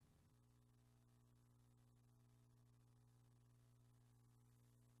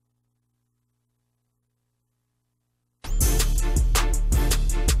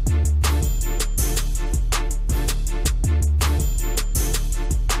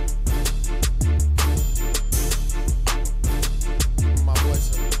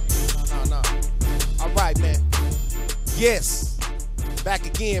Yes, back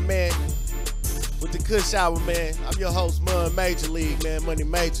again, man, with the Kush Hour, man. I'm your host, Major League, man, Money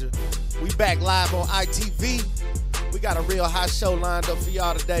Major. We back live on ITV. We got a real hot show lined up for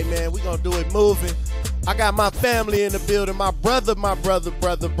y'all today, man. We gonna do it moving. I got my family in the building, my brother.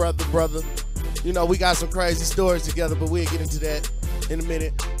 You know, we got some crazy stories together, but we'll get into that in a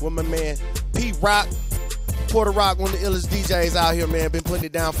minute with my man, Pete Rock. Puerto Rock, one of the illest DJs out here, man. Been putting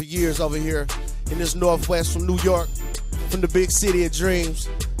it down for years over here in this Northwest from New York, from the big city of dreams.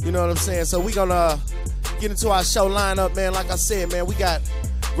 You know what I'm saying? So we gonna get into our show lineup, man. Like I said, man, we got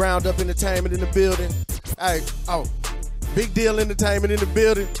Ground Up Entertainment in the building. Hey, Big Deal Entertainment in the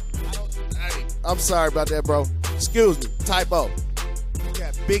building. Hey, I'm sorry about that, bro. Excuse me, typo. We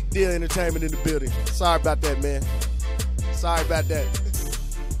got Big Deal Entertainment in the building. Sorry about that, man. Sorry about that.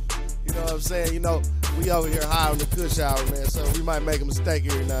 You know what I'm saying? You know, we over here high on the Kush Hour, man, so we might make a mistake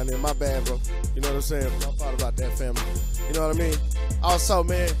every now and then. My bad, bro. You know what I'm saying? I thought about that, family. You know what I mean? Also,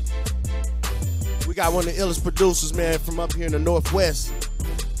 man, we got one of the illest producers, man, from up here in the Northwest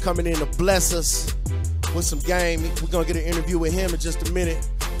coming in to bless us with some game. We're going to get an interview with him in just a minute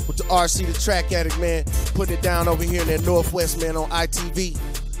with the RC, the Track Addict, man, putting it down over here in that Northwest, man, on ITV.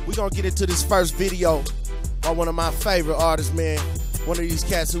 We're going to get into this first video by one of my favorite artists, man. One of these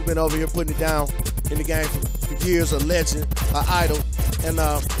cats who've been over here putting it down in the game for years, a legend, an idol. And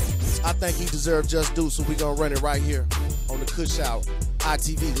I think he deserves just due, so we're going to run it right here on the Kush Hour,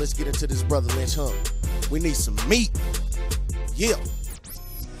 ITV. Let's get into this Brother Lynch Hunt. We need some meat. Yeah.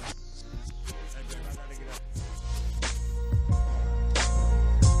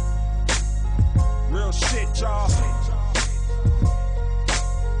 Real shit, y'all.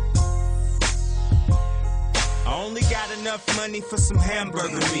 I only got enough money for some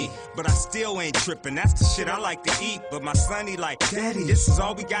hamburger meat, but I still ain't tripping. That's the shit I like to eat. But my son, he like, Daddy, this is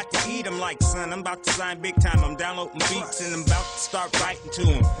all we got to eat. I'm like, son, I'm about to sign big time. I'm downloading beats and I'm about to start writing to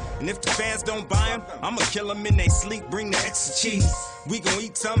them. And if the fans don't buy them, I'ma kill them in they sleep, bring the extra cheese. We gon'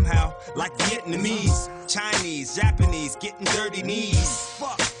 eat somehow, like Vietnamese, Chinese, Japanese, getting dirty knees.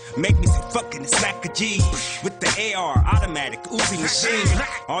 Fuck. Make me say fucking and smack a G with the AR, automatic, Uzi machine.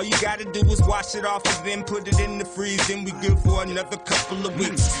 All you gotta do is wash it off and then put it in the freeze. Then we good for another couple of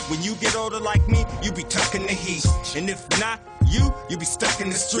weeks. When you get older like me, you be tucking the heat. And if not, you be stuck in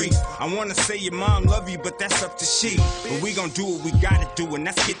the street. I wanna say your mom love you, but that's up to she. But we gon' do what we gotta do, and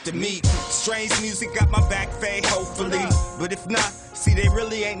that's get the meat. Strange music got my back fade, hopefully. But if not, see, they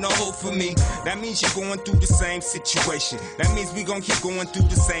really ain't no hope for me. That means you're going through the same situation. That means we gon' keep going through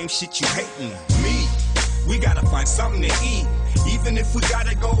the same shit you hating. Me, we gotta find something to eat. Even if we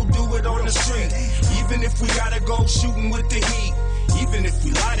gotta go do it on the street. Even if we gotta go shooting with the heat. Even if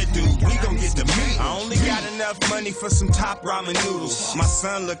we lie to do, we gon' get the meat. I only got enough money for some top ramen noodles. My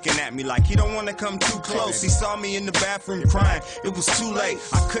son looking at me like he don't wanna come too close. He saw me in the bathroom crying, it was too late.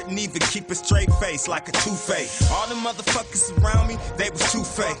 I couldn't even keep a straight face like a toothache. All the motherfuckers around me, they was too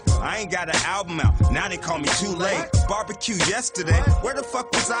fake. I ain't got an album out, now they call me too late. Barbecue yesterday, where the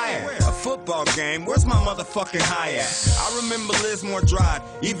fuck was I at? A football game, where's my motherfucking high at? I remember Lismore Drive,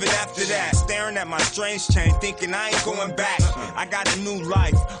 even after that, staring at my strange chain, thinking I ain't going back. I got a new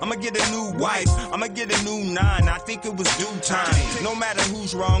life, I'ma get a new wife, I'ma get a new 9, I think it was due time. No matter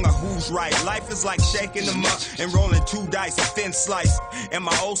who's wrong or who's right, life is like shaking them up and rolling 2 dice, a thin slice. And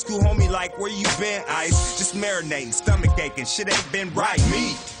my old school homie like, where you been, Ice? Just marinating, stomach aching, shit ain't been right.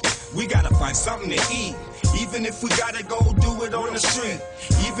 Me, we gotta find something to eat. Even if we gotta go do it on the street.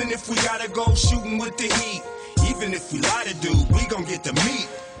 Even if we gotta go shooting with the heat. Even if we lie to do, we gon' get the meat.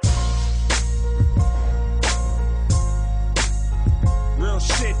 Real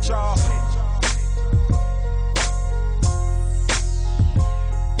shit, y'all.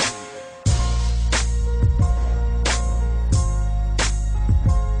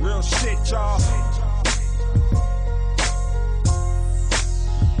 Real shit, y'all.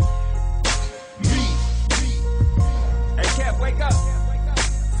 Me. Hey, Cap, wake up.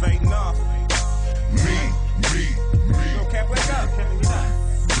 Fading off. Me. Yo, Cap, wake up.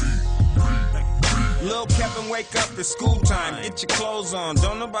 Lil' Kevin, wake up, it's school time. Get your clothes on.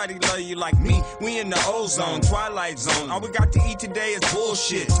 Don't nobody love you like me. We in the ozone, twilight zone. All we got to eat today is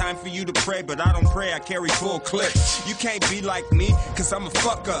bullshit. Time for you to pray, but I don't pray, I carry full clips. You can't be like me, cause I'm a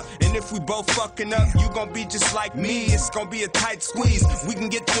fucker. And if we both fucking up, you gon' be just like me. It's gon' be a tight squeeze. We can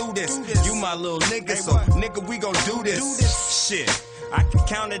get through this. You my little nigga, so nigga, we gon' do this. Shit. I can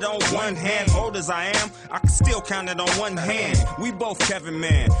count it on one hand. Old as I am, I can still count it on one hand. We both Kevin,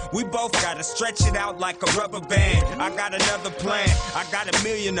 man. We both gotta stretch it out like a rubber band. I got another plan. I got a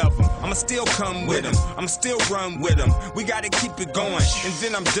million of them. I'ma still come with them. I'ma still run with them. We gotta keep it going, and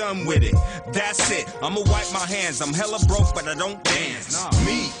then I'm done with it. That's it. I'ma wipe my hands. I'm hella broke, but I don't dance.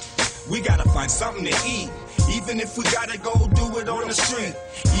 Me, we gotta find something to eat. Even if we gotta go do it on the street.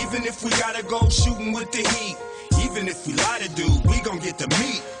 Even if we gotta go shooting with the heat. Even if we lie to do, we gon' get the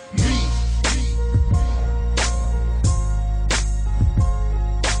meat.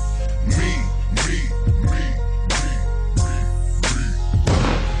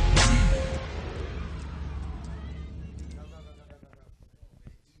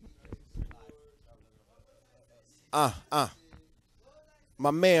 My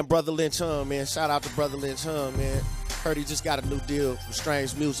man, Brother Lynch Hung, man. Shout out to Brother Lynch Hung, man. Heard he just got a new deal with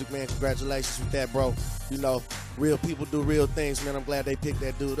Strange Music, man. Congratulations with that, bro. You know, real people do real things, man. I'm glad they picked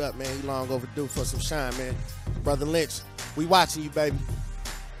that dude up, man. He long overdue for some shine, man. Brother Lynch, we watching you, baby.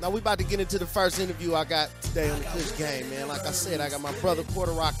 Now, we about to get into the first interview I got today on the Kush game, man. Like I said, I got my brother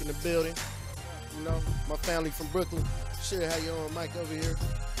Porter Rock in the building. You know, my family from Brooklyn. Shit, how you on, Mike, over here?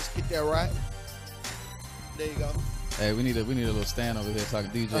 Let's get that right. There you go. Hey, we need a little stand over here talking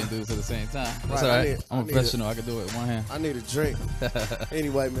DJ and dudes at the same time. That's right, all right. I'm a professional. I can do it with one hand. I need a drink.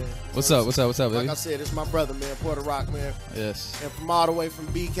 Anyway, man. What's up, baby? Like I said, it's my brother, man, Porter Rock, man. Yes. And from all the way from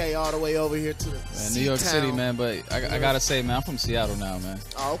BK all the way over here to New York City, man. But I gotta say, man, I'm from Seattle now, man.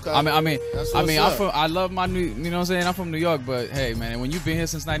 Oh, okay. I love my new. You know what I'm saying? I'm from New York, but hey, man, when you've been here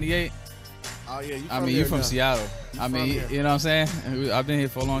since '98. Oh, yeah, you're from Seattle. You know what I'm saying? I've been here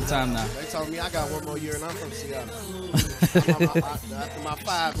for a long time now. They told me I got one more year and I'm from Seattle. After my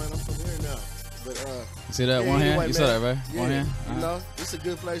 5, man, I'm from here now. But you see that one hand? Anyway, you saw that, right? Yeah, one hand? You know, it's a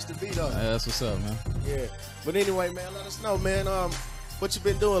good place to be, though. Yeah, that's what's up, man. Yeah. But anyway, man, let us know, man. What you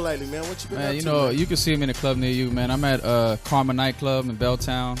been doing lately, man? What you been up to? You know, you can see me in a club near you, man. I'm at Karma Nightclub in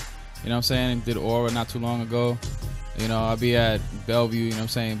Belltown. You know what I'm saying? Did Aura not too long ago. You know, I'll be at Bellevue, you know what I'm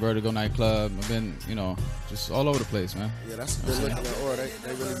saying, Vertigo Nightclub. I've been, you know, just all over the place, man. Yeah, that's a good looking at Aura.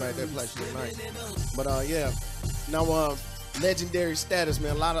 They really made that place look nice. But, yeah. Now, legendary status,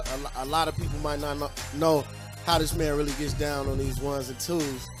 man. A lot of people might not know how this man really gets down on these ones and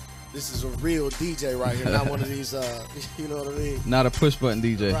twos. This is a real DJ right here, not one of these, you know what I mean? Not a push button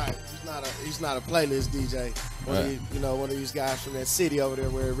DJ. Right. He's not a playlist DJ. One of these guys from that city over there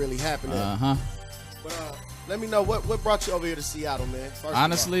where it really happened. But let me know what brought you over here to Seattle, man.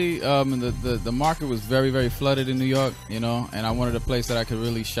 Honestly, the market was very, very flooded in New York, you know, and I wanted a place that I could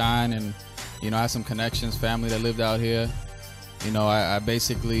really shine, and you know, I had some connections, family that lived out here. You know, I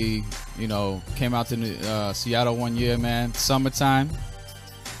basically, you know, came out to Seattle one year, man, summertime,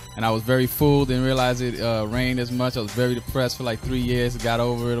 and I was very fooled. Didn't realize it rained as much. I was very depressed for like 3 years. Got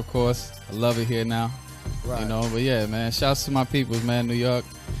over it, of course. I love it here now. Right. You know, but yeah, man, shouts to my peoples, man, New York.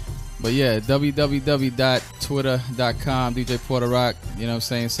 But yeah, www.twitter.com, DJ Porter Rock. You know what I'm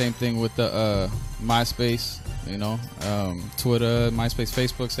saying? Same thing with the MySpace, you know, Twitter, MySpace,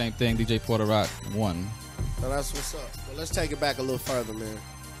 Facebook, same thing, DJ Porter Rock 1. So that's what's up. Well, let's take it back a little further, man.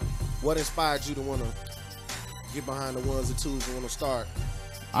 What inspired you to want to get behind the ones and twos and want to start?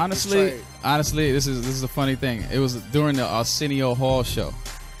 Honestly, this is a funny thing. It was during the Arsenio Hall show.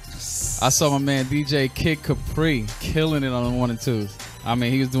 I saw my man DJ Kid Capri killing it on the 1 and 2s. I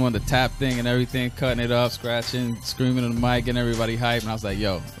mean, he was doing the tap thing and everything, cutting it up, scratching, screaming on the mic, getting everybody hyped. And I was like,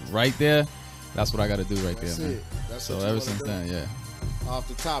 yo, right there, that's what I got to do right there, man. So ever since then, yeah. Off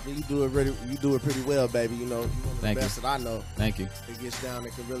the top, and you do it pretty well, baby. You know, you're one of the best that I know. Thank you. It gets down,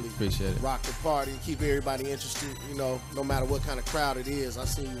 it can really appreciate it. Rock the party, keep everybody interested. You know, no matter what kind of crowd it is. I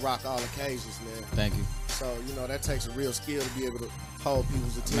see you rock all occasions, man. Thank you. So you know that takes a real skill to be able to hold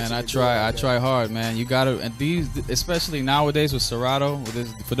people's attention. Man, I try hard, man. You gotta, and these, especially nowadays with Serato.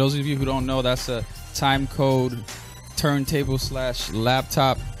 For those of you who don't know, that's a time code turntable /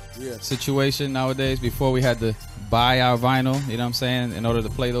 laptop situation nowadays. Before we had to buy our vinyl, you know what I'm saying, in order to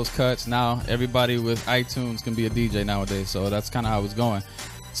play those cuts. Now everybody with iTunes can be a DJ nowadays, so that's kind of how it's going.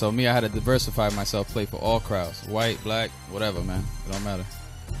 So me, I had to diversify myself, play for all crowds, white, black, whatever, man. It don't matter.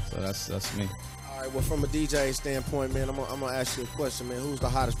 So that's me. All right, well, from a DJ standpoint, man, I'm gonna ask you a question, man. Who's the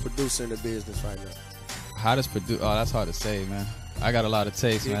hottest producer in the business right now? Hottest producer? Oh, that's hard to say, man. I got a lot of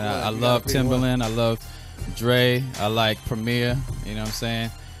taste, man. I love Timbaland. I love Dre. I like Premier. You know what I'm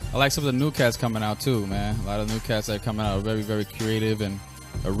saying? I like some of the new cats coming out too, man. A lot of new cats that are coming out are very, very creative and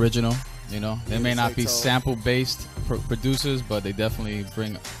original. You know, they may not be sample-based producers, but they definitely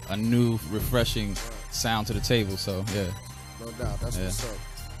bring a new, refreshing sound to the table. So yeah, no doubt. That's what's up.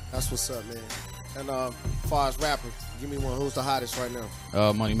 That's what's up, man. And as far as rappers, Give me one. Who's the hottest right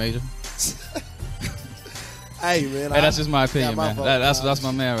now? Money Major. Hey, man. Hey, that's just my opinion, man. Vote, That's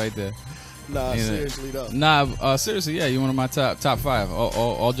my man right there. Nah, seriously though. Nah, seriously, yeah, you're one of my top 5.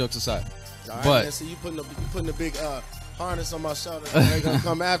 All jokes aside. All right, but man, so you putting a big harness on my shoulder. They're gonna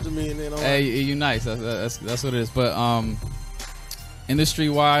come after me, and then hey, you nice. That's what it is. But industry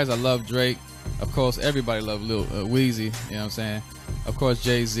wise, I love Drake. Of course, everybody love Lil Weezy. You know what I'm saying? Of course,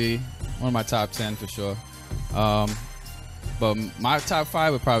 Jay-Z, one of my top 10 for sure. But my top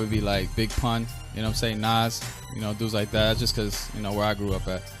 5 would probably be like Big Pun. You know what I'm saying? Nas. You know, dudes like that. Just because where I grew up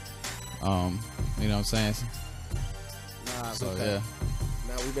at. You know what I'm saying? Nah, so okay. yeah.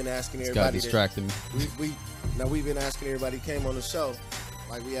 Now we've been asking It's everybody. got distracted me. We've been asking everybody who came on the show.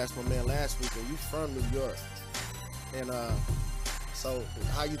 Like we asked my man last week, and you from New York, and so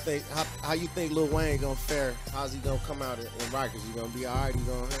how you think Lil Wayne gonna fare? How's he gonna come out in Rikers? He gonna be alright?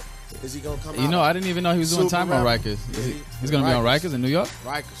 Is he gonna come out? I didn't even know he was doing time on Rikers. He's gonna be on Rikers in New York.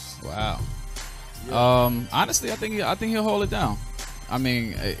 Rikers. Wow. Yeah. Honestly, I think he'll hold it down. I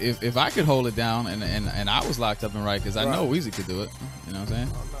mean, if I could hold it down and I was locked up in Rikers, I know Weezy could do it. You know what I'm saying?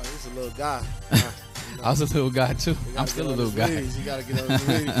 Oh no, he's a little guy. I was a little guy too. I'm still a little guy. You gotta get on his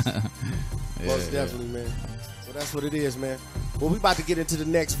knees. Most definitely, man. Well, that's what it is, man. Well, we about to get into the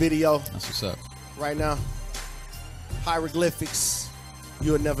next video. That's what's up. Right now, hieroglyphics.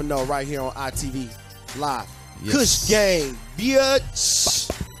 You'll never know. Right here on ITV live. Yes. Kush Gang, bitch.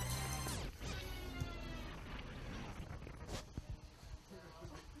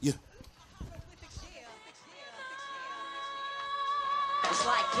 Yeah. It's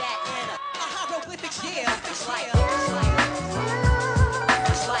like that in a hieroglyphics, yeah. It's like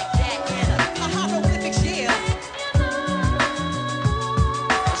that in a hieroglyphics, yeah.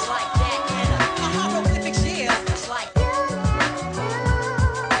 It's like that in a hieroglyphics, yeah. It's like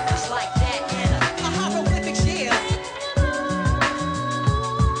that in a hieroglyphics, yeah.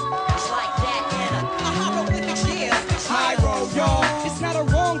 It's like that in a hieroglyphics, yeah. Pyro, y'all. It's not a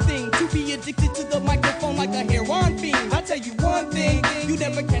wrong thing to be addicted to the microphone like a heroin fiend. I tell you one thing, you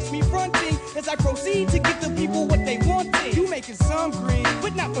never catch me fronting as I proceed to give the people what they wanted. You making some green,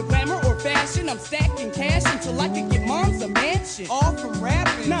 but not for glamour or fashion. I'm stacking cash until I can get moms a mansion. All from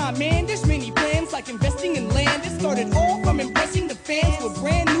rapping. Nah, man, there's many plans like investing in land. It started all from impressing the fans with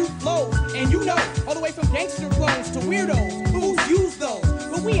brand new flows. And all the way from gangster clones to weirdos. Who's use those?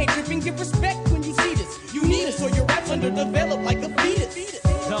 But we ain't tripping, give respect when you see this. You need us or your rap's underdeveloped like a fetus.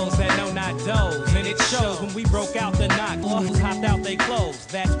 Those that know not those, and it shows when we broke out the knockers, hopped out they clothes.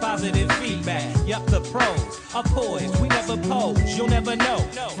 That's positive feedback. Yup, the pros are poised. We never pose, you'll never know.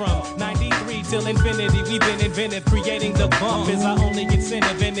 From 93 till infinity, we've been inventive. Creating the bump is our only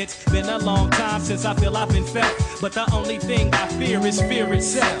incentive, and it's been a long time since I feel I've been felt. But the only thing I fear is fear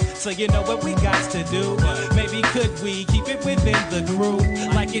itself. So you know what we got to do? Maybe could we keep it within the crew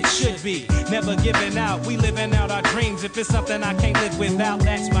like it should be? Never giving out, we living out our dreams. If it's something I can't live without,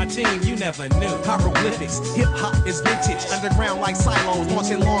 that's my team. You never knew. Hieroglyphics, hip-hop is vintage. Underground like silos,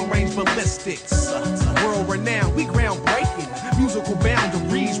 launching long-range ballistics. World renowned, we groundbreaking. Musical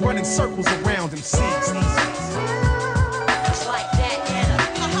boundaries, running circles around MCs. It's like that in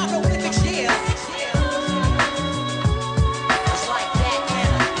a hieroglyphics, yeah. It's like that in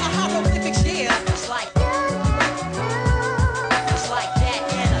a hieroglyphics, yeah. It's like that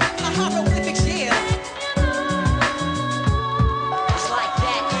in a hieroglyphics, yeah. It's like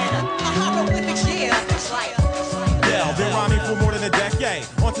that in a hieroglyphics, yeah. It's like Yeah, been rhyming for more than a decade.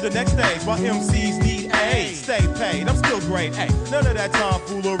 On to the next stage, while MCs need aid. Stay paid, I'm still great. Hey, none of that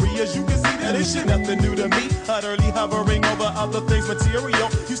tomfoolery. As you can see, that ain't shit nothing new to me. Utterly hovering over other things material.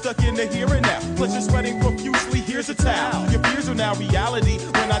 You stuck in the here and now. Plus you're sweating profusely. Here's a towel. Your fears are now reality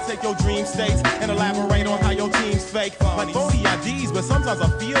when I take your dream states and elaborate on how your team's fake. Honey, phony IDs, but sometimes I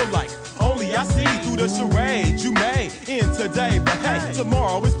feel like only I see through the charade you made in today. But hey,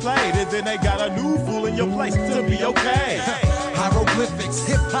 tomorrow is played, and then they got a new fool in your place to be okay. Hieroglyphics,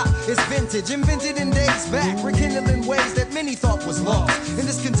 hip-hop is vintage, invented in days back, rekindling ways that many thought was lost. In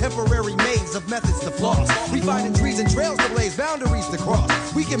this contemporary maze of methods to floss, we finding trees and trails to blaze, boundaries to cross.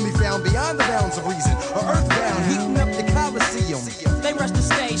 We can be found beyond the bounds of reason, or earthbound, heating up the Coliseum. They rush the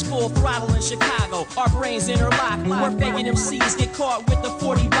stage full throttle in Chicago. Our brains interlock. Where faking MCs get caught with the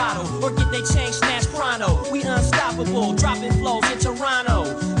 40 bottle or get they chain snatched pronto. We unstoppable, dropping flows in Toronto.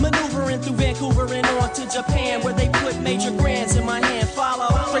 Maneuvering through Vancouver and on to Japan, where they put major grands in my hand. Follow.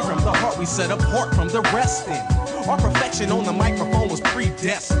 Straight from the heart, we set apart from the resting. Our perfection on the microphone was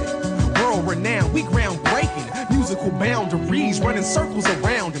predestined. World renowned, we groundbreaking. Musical boundaries, running circles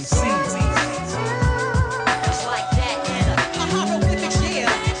around MCs. it's like that in a hieroglyphics,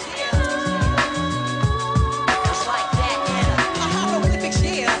 yeah. It's like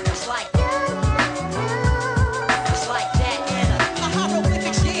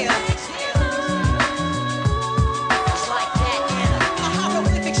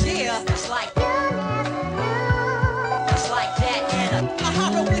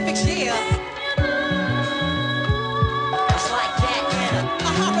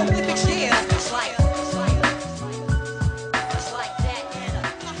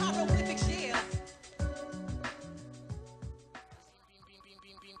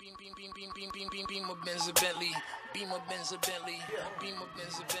Benz, a Bentley. Beamer, Benz, a Bentley. Beamer,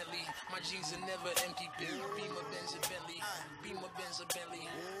 Benz, a Bentley. My jeans are never empty. Beamer, Benz, a Bentley. Beamer, Benz, a Bentley.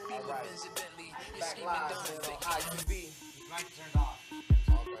 Beamer, Benz, a Bentley. You're scheming, don't affect ITV.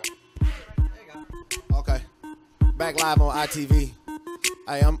 Okay. Back live on ITV.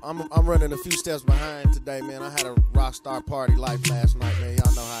 Hey, I'm running a few steps behind today, man. I had a rock star party life last night, man.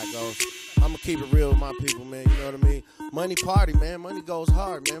 Y'all know how it goes. I'm gonna keep it real with my people, man. You know what I mean? Money party, man. Money goes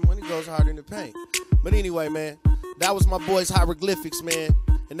hard, man. Money goes hard in the paint. But anyway, man, that was my boys Hieroglyphics, man.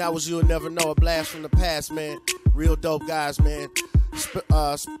 And that was You'll Never Know, a blast from the past, man. Real dope guys, man.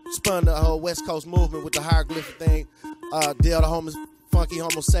 Spun the whole West Coast movement with the hieroglyphic thing. Dale the Funky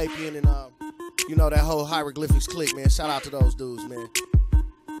Homo Sapien and, you know, that whole Hieroglyphics clique, man. Shout out to those dudes, man.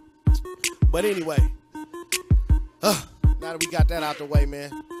 But anyway, now that we got that out the way,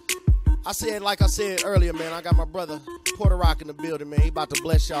 man, like I said earlier, man, I got my brother Puerto Rock in the building, man. He about to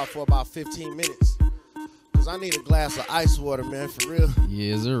bless y'all for about 15 minutes. Because I need a glass of ice water, man, for real.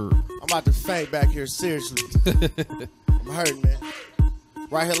 Yes, sir. I'm about to faint back here, seriously. I'm hurting, man.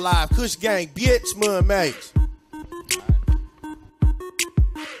 Right here live, Kush Gang, bitch, mud mates.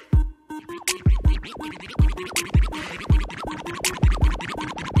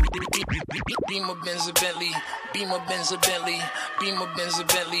 Beamer, Benz, a Bentley. Beamer, Benz, a Bentley. Beamer, Benz, a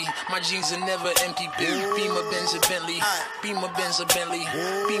Bentley. My jeans are never empty. Beamer, Benz, a Bentley. Beamer, Benz, a Bentley.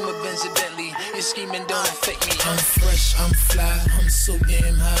 Beamer, Benz, a Bentley. Your scheming don't affect me. I'm fresh, I'm fly, I'm so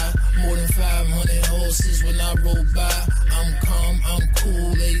damn high. More than 500 horses when I roll by. I'm calm, I'm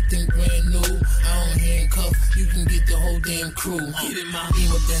cool, everything brand new. I don't handcuff, you can get the whole damn crew. Get in my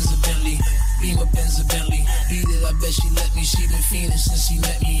Beamer, Benz, a Bentley. Beamer, Benz, a Bentley. Beat it, I bet she let me. She been fiending since she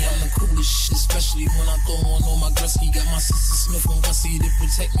met me. I'm the coolest shit, especially when I throw on all my Gretzky. Got my sister Smith on Bussy to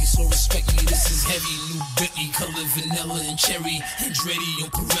protect me, so respect me. This is heavy, new Bentley, color vanilla and cherry. Andretti on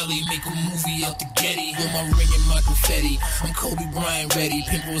Pirelli, make a movie out the Getty. With my ring and my confetti, I'm Kobe Bryant ready.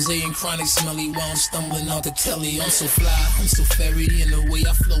 Pink rose and chronic smelly while I'm stumbling out the telly. I'm so fly, I'm so fairy, and the way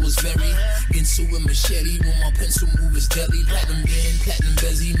I flow is very into a machete. When my pencil move is deadly. Platinum band, platinum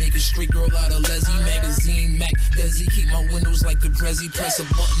bezzy, make a straight girl out of Leslie. Magazine, Mac, Desi, keep my windows like the Brezzy. Press a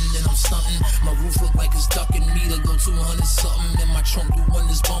button and I'm stunting. My roof look like it's ducking me to go 200 something. And my trunk the one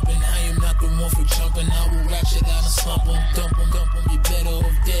that's bumping. I am not the one for jumping. I will ratchet out and slump 'em, dump 'em, dump 'em. You better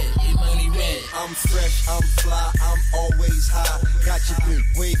off dead, your money red. I'm fresh, I'm fly, I'm always high. Got your bitch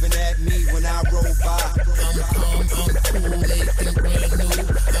waving at me when I roll by. I'm calm, I'm cool, everything brand new.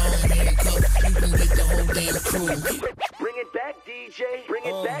 I don't handcuff, you can get the whole damn crew. Bring it back, DJ. Bring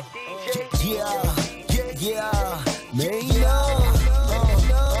it back, DJ. Yeah, man,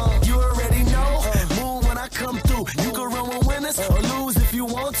 you already know. Move when I come through. You can run with winners or lose if you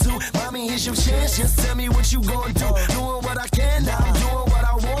want to. Mommy, here's your chance. Just tell me what you gon' do. Doing what I can, now I'm doing what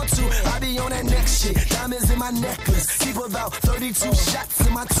I want to. I be on that next shit. Diamonds in my necklace. Keep about 32 shots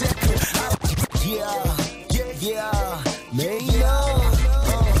in my ticker. Yeah, man, you already,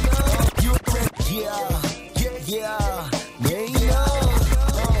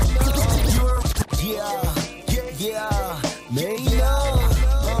 yeah, man,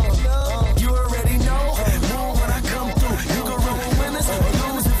 man, you already know. Move when I come through. You can run with winners or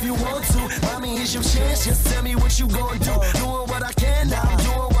lose if you want to. Mommy, here's your chance. Just tell me what you gon' do. Doing what I can, now I'm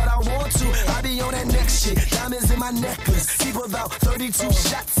doing what I want to. I be on that next shit. Diamonds in my necklace. Keep about 32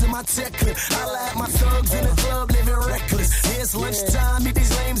 shots in my ticker. I at my thugs in the club, living reckless. It's lunchtime, meet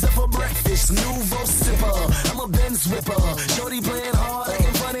these lames up for breakfast. Nouveau sipper, I'm a Benz whipper. Shorty playing hard,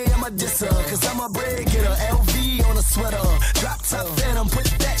 acting funny, I'm a disser. Cause I'm a bread getter, LV on a sweater. Drop top phantom, put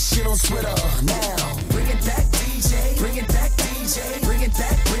that shit on Twitter. Now, bring it back, DJ. Bring it back, DJ. Bring it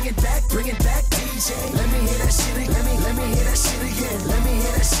back, bring it back, bring it back, DJ. Let me hear that shit again. Let me hear that shit again. Let me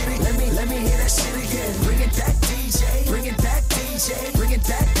hear that shit again. Let me hear that shit again. Bring it back, DJ. Bring it back, DJ. Bring it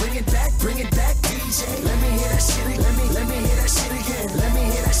back, bring it back, bring it back, DJ. Let me hear that shit again. Let me hear that shit again. Let me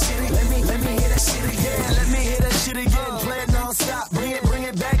hear that shit again. Let me hear that shit again. Let me hear that shit again. Play it non-stop. Bring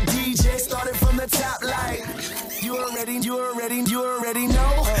it back, DJ. Started from the top like you already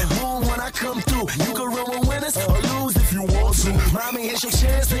know. Move when I come through. You can run with winners or lose if you want to. Mommy, here's your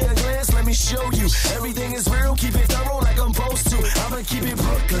chance. Take a glance, let me show you. Everything is real, keep it thorough like I'm supposed to. I'ma keep it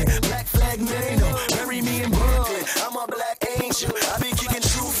Brooklyn, Black Flag Mano. Bury me in Brooklyn, I'm a black angel. I be kicking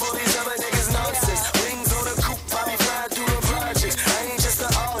truth for these other niggas nonsense. Wings on the coupe, I be flying through the projects. I ain't just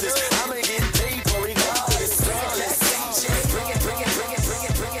an artist, I'ma get paper regardless. Bring it, bring it, bring it, bring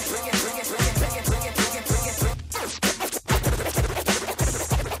it, bring it, bring it, bring it, bring it, bring it, bring it, bring it, bring it, bring it.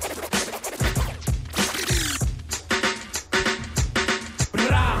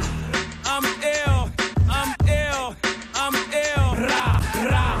 I'm ill, I'm ill, I'm ill.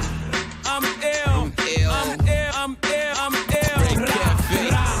 I'm ill,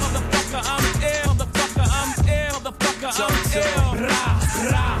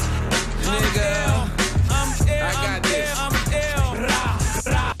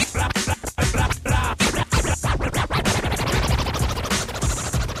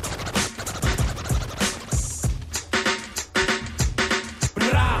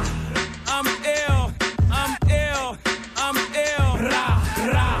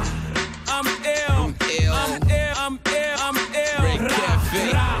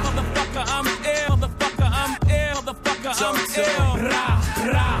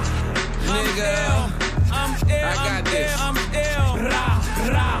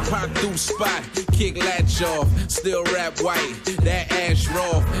 through spot, kick latch off, still rap white. That ash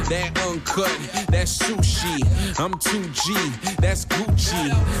raw, that uncut, that's sushi. I'm 2G, that's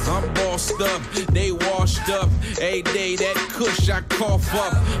Gucci. I'm bossed up, they washed up. Every day that Kush I cough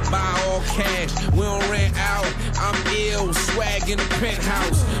up. Buy all cash, we don't rent out. I'm ill, swag in the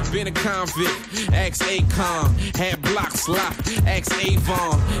penthouse. Been a convict, ex Akon. Had blocks locked, ex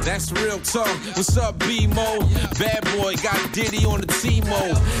Avon. That's real talk. What's up, B-Mo? Bad boy got Diddy on the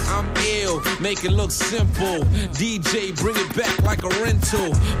T-Mo. I'm ill, make it look simple. DJ, bring it back like a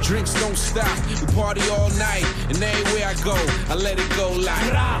rental. Drinks don't stop, we party all night. And everywhere I go, I let it go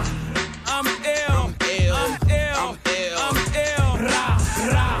like I'm ill, I'm ill, I'm ill, I'm ill, I'm ill,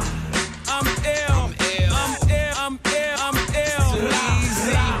 I'm ill, I'm ill, I'm ill, I'm ill, I'm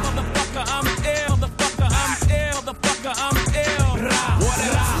ill, motherfucker, I'm ill, motherfucker, I'm ill, motherfucker, I'm ill,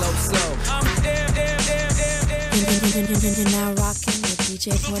 slow. I'm ill. You're now rocking with DJ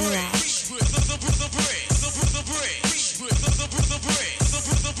Porter Rack.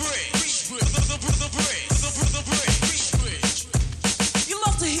 You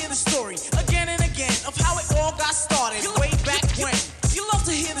love to hear the story again and again of how it all got started way back when. You love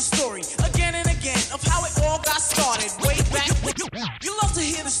to hear the story again and again of how it all got started way back when. You love to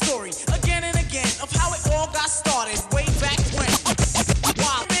hear the story again and again of how it all got started way back when.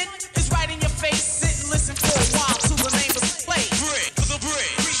 While it is right in your face, sit and listen for a while till the name is played.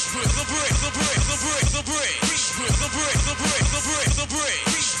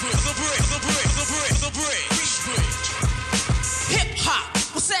 Hip hop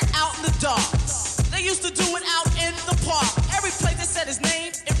was set out in the dark. They used to do it out in the park. Every place they said his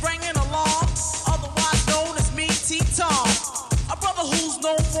name, it rang an alarm. Otherwise known as me, T-Tom. A brother who's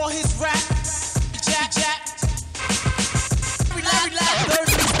known for his rap. Jack. Larry,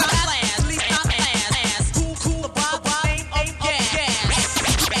 dirty, cool, Bob, name of gas.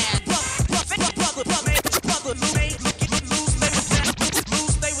 Brother,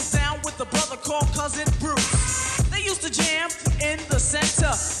 loose, they was down with the brother called Cousin Bruce. They used to jam in the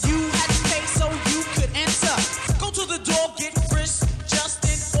center. You had to pay so you could enter. Go to the door, get frisked just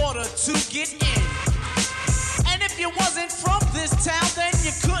in order to get in. And if you wasn't from this town, then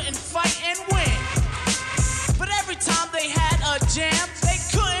you couldn't fight and win. But every time they had a jam, they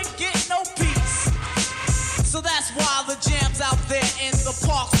couldn't get no peace. So that's why the jams out there in the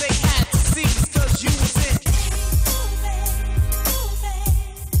parks they had to cease, cause you was in.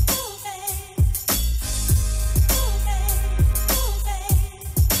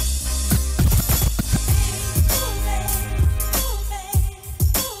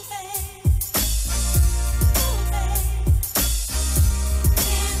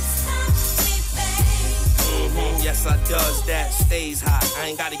 Yes, I does that, stays hot. I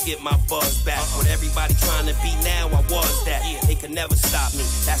ain't gotta get my buzz back. What everybody trying to be now, I was that. They could never stop me,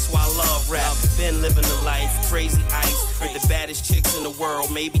 that's why I love rap. Been living the life, crazy ice. With the baddest chicks in the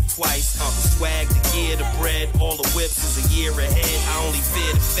world, maybe twice. The swag, the gear, the bread, all the whips is a year ahead. I only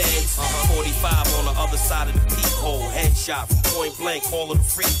fear the feds. 45 on the other side of the peephole. Headshot from point blank, call it a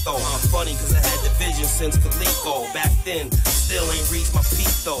free throw. Funny cause I had the vision since Coleco. Back then, still ain't reached my peak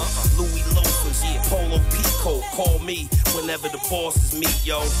though. Louis loafers, Polo Pico. Call me whenever the bosses meet,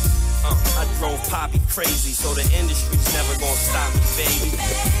 yo. I drove Poppy crazy, so the industry's never gonna stop me, baby. You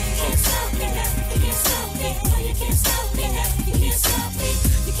can't stop me now, you can't stop me. No, you can't stop me now, you can't stop me.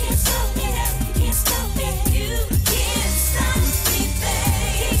 You can't stop me now, you can't stop me. You can't stop me, baby.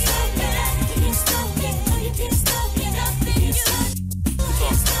 You can't stop me now, you can't stop me. No, you can't stop me, nothing. You can't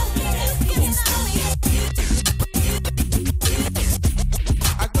stop me now, you can't stop me.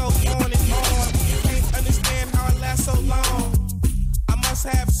 I go on and on, can't understand how I last so long. I must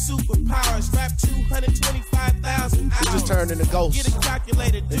have superpowers, rap 225,000 hours. We just turned into ghosts Get a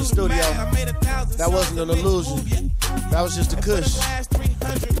calculator, in the studio. That wasn't an illusion. That was just the Kush.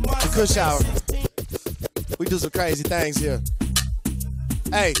 The Kush hour. We do some crazy things here.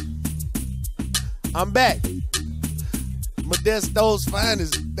 Hey, I'm back. Modesto's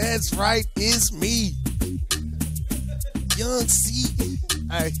finest. That's right, it's me. Young C.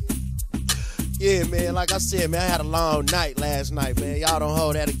 Hey. Yeah, man, like I said, man, I had a long night last night, man. Y'all don't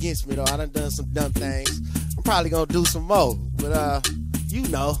hold that against me, though. I done some dumb things. I'm probably gonna do some more. But, you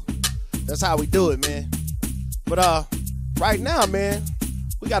know, that's how we do it, man. But, right now, man,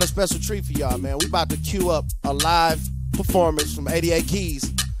 we got a special treat for y'all, man. We about to cue up a live performance from 88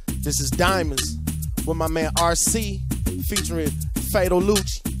 Keys. This is Diamonds with my man RC featuring Fatal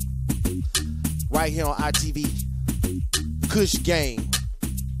Lucci right here on ITV. Kush Gang.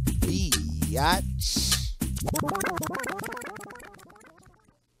 Biatch.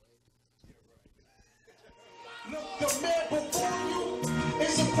 The man before you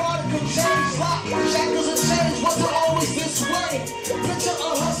is a product of change, lock, shackles and chains wasn't always this way. Picture a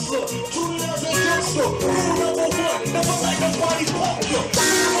hustler, treated as a gangster. Rule number one, never let nobody punk you.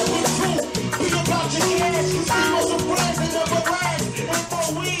 Rule number two, be about your cash, casinos and brands that never last. And for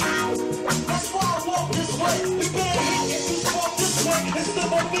weed, that's why I walk this way. You better hit if you walk this way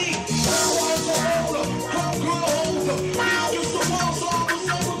instead of me. Now I am the owner, homegirl holder. I used to walk so I was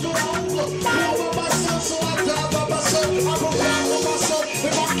able to hold her. Born by myself, so I die by myself. I provide for myself,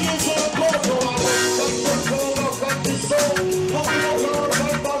 and my kids wanna go. So I like the gold, I rock this soul. Hope you learn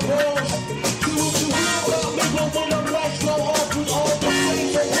right my roles. See what you hear about me, but when I'm lights go off with all the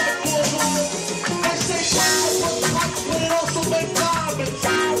things that work goes on. They say fire was light, but it also make diamonds.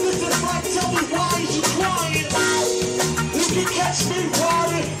 This is like, tell me why is you crying? You can catch me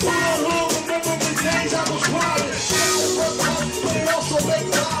riding through the hood, remember the days I was riding. Fire was light, but it also make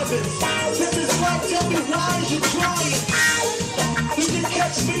diamonds. This is like, tell me why is you crying? You can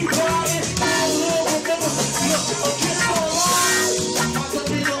catch me riding through the hood, remember, look, against the line. I could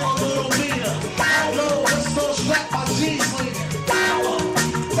be a little meaner. I know let's go strap my jeans leaning.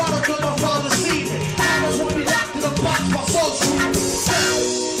 Product of my father's semen. Hammers when we locked in a box, my soul screaming.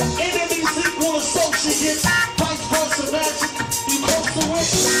 Enemies equal associates. Vice versa, magic. You close to it,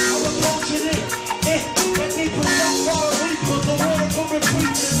 I'm approaching it. Let me present for a reaper. The water from the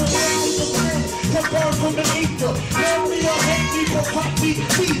preachers. The rain is the wind. The bird from the ether. Love me or hate me, but pop me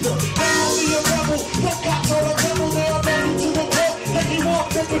either. They will be a rebel. The cops are a rebel. They are ready to the court. They can walk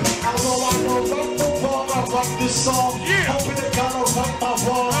different. I know, right before I rock this song. Hoping they gotta rock my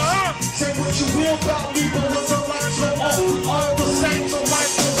wrongs. Say what you will about me, but when the lights go off, all the same, so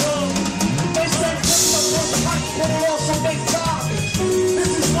life goes on. They say Christmas was hot, but it also makes diamonds.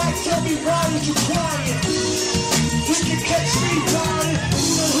 This is like, tell me why is you crying? You can catch me riding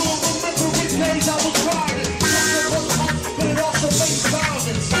through the hood, remember which days I was riding. Christmas was hot, but it also makes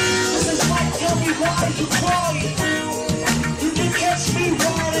diamonds. This is like, tell me why is you crying? You can catch me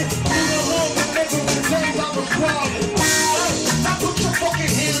riding through the hood, remember which days I was riding. Hey, now put your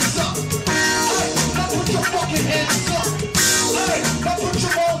fucking hands up. Hey, now put your fucking hands up. Hey, now put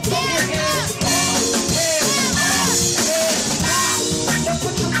your motherfucking hands up. Now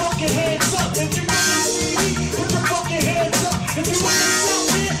put your fucking hands up. If you really see me, put your fucking hands up. If you really out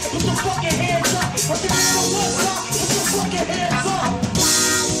here, put your fucking hands up. If you from the west side, put your fucking hands up.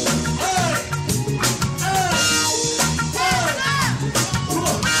 Hey, hey, hey.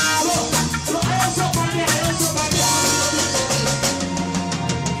 Look, hands up right there, hands up right there.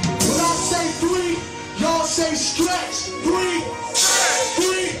 When I say three, y'all say stretch. 3,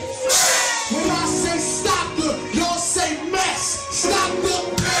 3. When I say stop the, y'all say mess. Stop the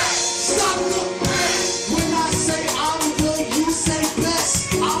mess. Stop the mess. When I say I'm the, you say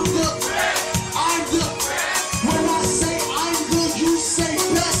best. I'm the. When I say I'm the, you say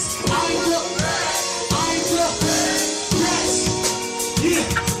best. I'm the best. Yeah,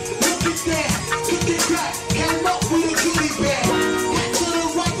 look at that. Look at that. Came up with a goodie bag. Back to the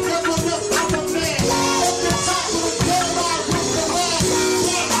right, never left. I'm a man. On the top of the deadline with the last.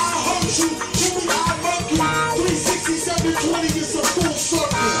 Boy, I hurt you. Jimmy, I murk you. 360, 720 is a full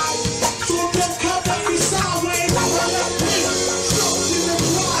circle. So don't come at me sideways. I left me. Stuck in the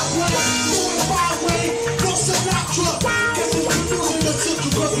driveway. Going my way. No Sinatra. Guess it's confusing the central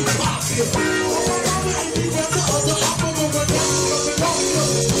because we pop here. Oh, my mama and me went to other. I'm gonna run down. Coming off the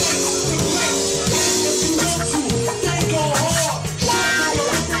place. The place. If you want to, they go hard. Shit, nigga,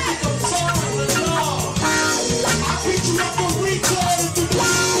 if you think I'm sorry, then no. I beat you up a retard if you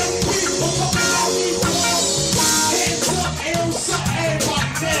want to make me. I'm talking about me, boy. Hands up, hands up,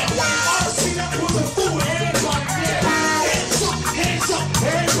 everybody now. Honestly, that was a fool, everybody now. Hands up,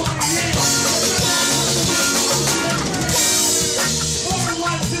 everybody now. More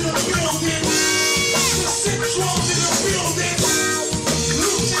lights in the building. The Central in the building.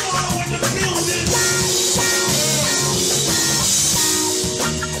 Luciano in the building.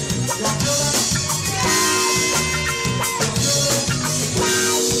 Y'all feel that?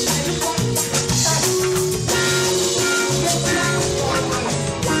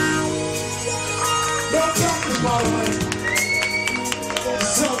 Don't talk about it.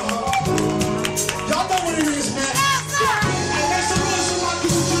 So, y'all know what it is, man. Hey, make some noise for my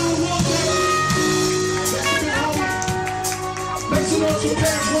dude, John Walker. Make some noise for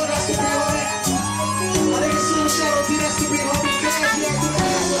Paris One, that's the big homie. My nigga Sue Shadow D, that's the big homie. Cash, yeah, do the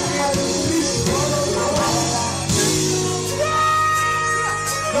hands up, yeah, do the peace.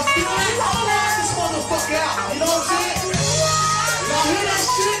 Look, you know, I wanna knock this motherfucker out, you know what I'm saying? Y'all hear that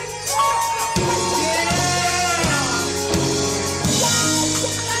shit?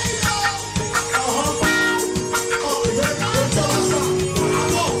 Yeah!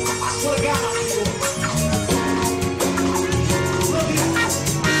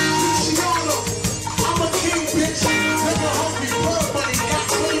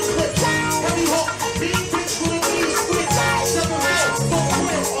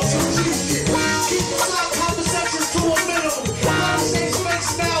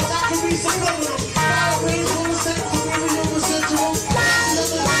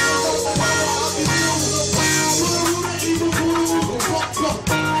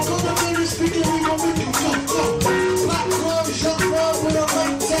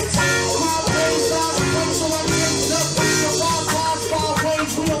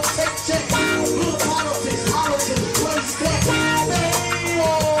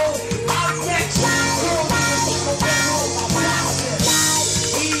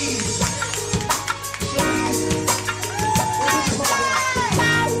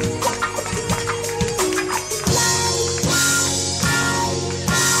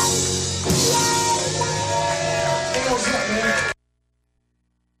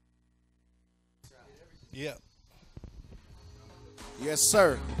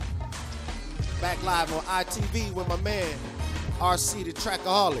 sir. Back live on ITV with my man, RC the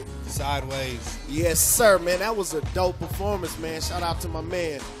Trackaholic. Sideways. Yes, sir, man. That was a dope performance, man. Shout out to my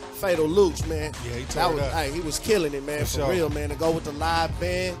man, Fatal Luch, man. Yeah, he tore it up. Hey, he was killing it, man, for real, man. To go with the live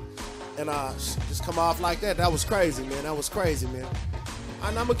band and just come off like that, that was crazy, man. That was crazy, man.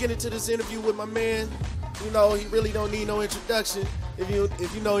 And I'm going to get into this interview with my man. You know, he really don't need no introduction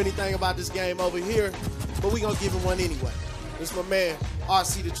if you know anything about this game over here, but we going to give him one anyway. This is my man,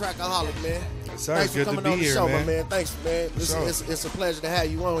 RC the Trackaholic, man. Yes, sir. Thanks for Good coming to be on the here, show, man. my man. Thanks, man. It's a pleasure to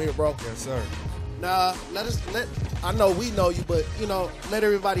have you on here, bro. Yes, sir. Now, I know we know you, but, you know, let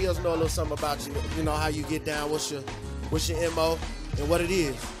everybody else know a little something about you. You know, how you get down, what's your MO, and what it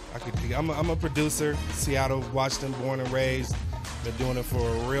is. I'm a producer, Seattle, Washington, born and raised. Been doing it for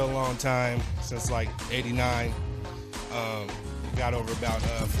a real long time, since like '89. Got over about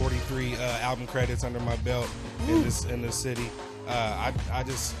 43 album credits under my belt in this city. I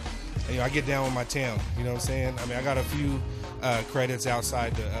just, you know, I get down with my town. You know what I'm saying? I mean, I got a few credits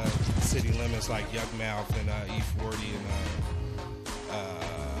outside the city limits, like Yuck Mouth and E40 and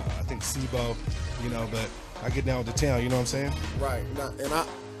I think SIBO. You know, but I get down with the town. You know what I'm saying? Right.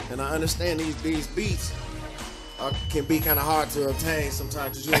 And I understand these beats can be kind of hard to obtain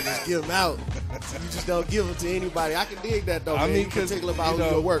sometimes because you don't just give them out. You just don't give them to anybody. I can dig that though. I man. mean, in particular about who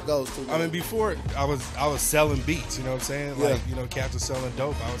your work goes to. Man. I mean, before I was selling beats. You know what I'm saying? Yeah. Like, you know, cats were selling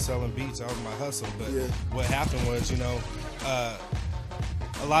dope. I was selling beats. That was my hustle. But what happened was, you know, a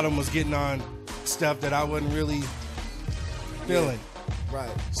lot of them was getting on stuff that I wasn't really feeling. Yeah.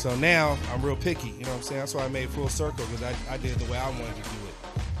 Right. So now I'm real picky. You know what I'm saying? That's why I made Full Circle, because I did it the way I wanted to do it.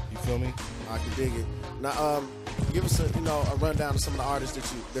 You feel me? I can dig it. Now, give us a rundown of some of the artists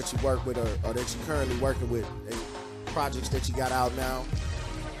that you work with or that you're currently working with and projects that you got out now.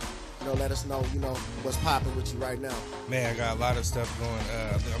 You know, let us know, you know, what's popping with you right now. Man, I got a lot of stuff going.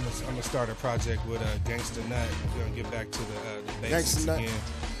 I'm gonna start a project with Gangsta Nut. We're gonna get back to the basics again.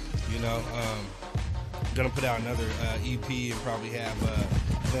 You know, gonna put out another EP and probably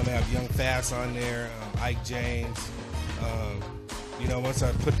have Young Fast on there, Ike James. You know, once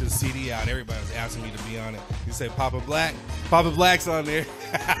I put the CD out, everybody was asking me to be on it. You say Papa Black? Papa Black's on there.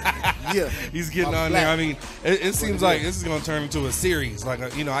 Yeah. He's getting Papa on Black. there. I mean, it seems like this is going to turn into a series.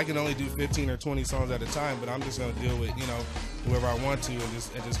 Like, you know, I can only do 15 or 20 songs at a time, but I'm just going to deal with, you know, whoever I want to and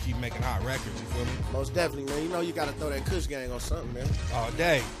just keep making hot records. You feel me? Most definitely, man. You know, you got to throw that Kush gang on something, man. All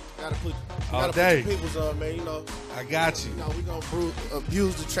day. Gotta put All put day. your peoples on, man. You know. I got you. You know, we gonna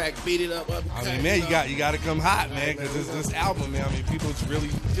abuse the track, beat it up. I mean, man, you got to come hot, man, because man, this album, man. I mean, people's really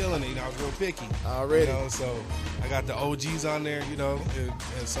feeling it. You know, I was real picky already. You know, so I got the OGs on there, you know,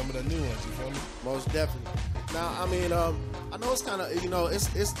 and some of the new ones. You feel me? Most definitely. Now, I mean, I know it's kind of, you know, it's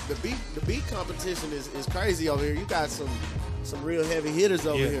the beat competition is crazy over here. You got some real heavy hitters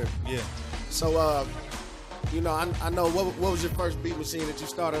over here. Yeah. So, you know, I know what was your first beat machine that you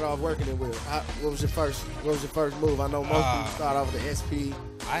started off working it with? What was your first move? I know most people start off with the SP.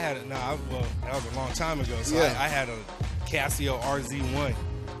 I had it. That was a long time ago. So Yeah. I had a Casio RZ1.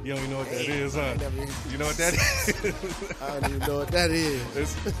 You don't even know what that is, huh? You know what that is? I don't even know what that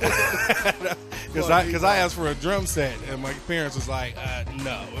is. Because I asked for a drum set, and my parents was like,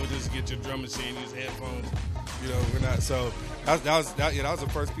 no, we'll just get your drum machine, use headphones. You know, we're not. So that was the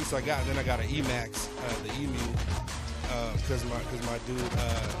first piece I got. And then I got an Emax, the Emu, because my dude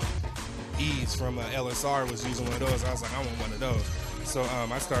Ease from LSR was using one of those. I was like, I want one of those. So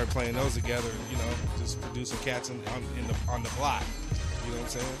I started playing those together. You know, just producing cats on the block. You know what I'm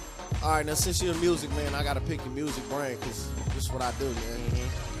saying? All right, now since you're a music man, I gotta pick your music brain because this is what I do, man.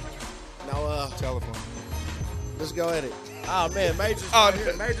 Mm-hmm. Now, telephone. Let's go at it. Oh man, Major's Oh, not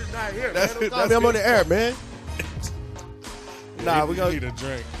here. Major's not here. That's- Man. Don't call that's me. I'm on good. the air, man. Nah, we need a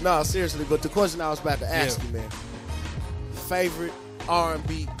drink. Nah, seriously. But the question I was about to ask you, man. Favorite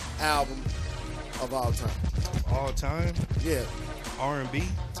R&B album of all time? All time? Yeah. R&B?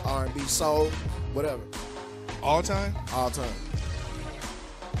 R&B, soul, whatever. All time? All time.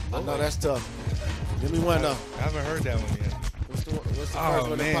 I know that's tough. Give me one though. I haven't heard that one yet. What's the first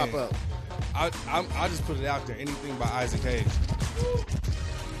one to pop up? I'll just put it out there. Anything by Isaac Hayes.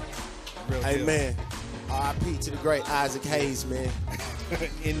 Real Hey deal. man, R.I.P. to the great Isaac Hayes, man.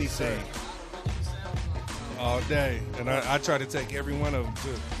 Anything. All day. And I try to take every one of them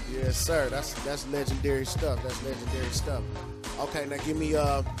too. Yes, sir. That's legendary stuff. That's legendary stuff. Okay, now give me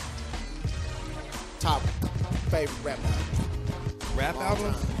top favorite rap album. Rap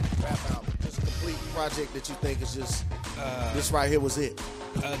album? Rap album. Just a complete project that you think is just this right here was it.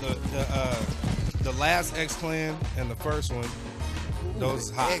 The last X-Clan and the first one, those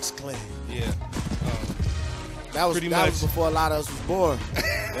hot. X-Clan. Yeah. That was pretty much. before a lot of us was born.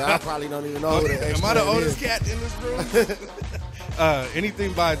 Yeah, I probably don't even know who the Am I the X-Clan oldest is. cat in this room?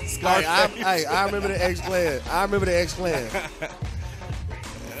 Anything by Scarface. I remember the X-Clan. I remember the X-Clan.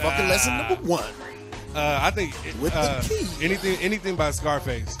 Fucking lesson number 1. I think With the key. anything by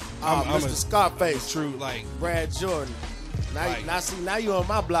Scarface. I'm I'm Mr. a Scarface. true like Brad Jordan. Now you on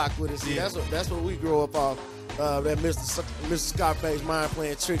my block with us. See, Yeah. that's what we grew up off. That Mr. Scarface mind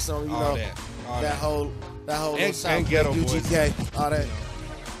playing tricks on you all know that. whole little And South Ghetto UGK, all that.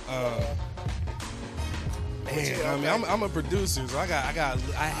 Man, I mean, I'm a producer, so I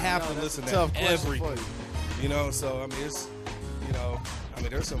have to listen to tough question for everything. You know, so I mean, it's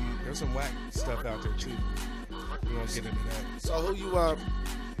there's some whack stuff out there too. We won't get into that. So who you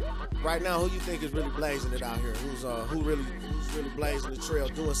right now? Who you think is really blazing it out here? Who's really blazing the trail,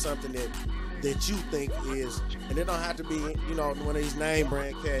 doing something that you think is, and it don't have to be one of these name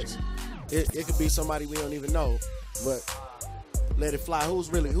brand cats. It could be somebody we don't even know, but let it fly. Who's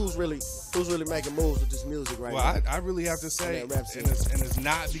really making moves with this music right now? Well, I really have to say, and it's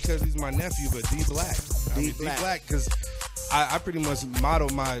not because he's my nephew, but D Black. D Black, because I pretty much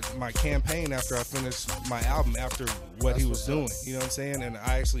modeled my campaign after I finished my album, after what he was doing. You know what I'm saying? And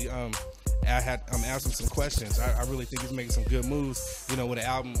I actually I'm asking some questions. I really think he's making some good moves. With an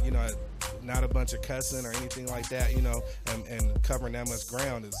album, not a bunch of cussing or anything like that. And covering that much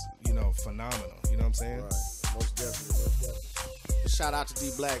ground is phenomenal. You know what I'm saying? Right. Most definitely. Shout out to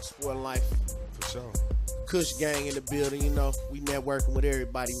D Black, supporting life. For sure. Kush gang in the building, we networking with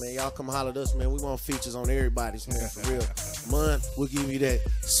everybody, man. Y'all come holler at us, man. We want features on everybody's, man, for real. Mun, we'll give you that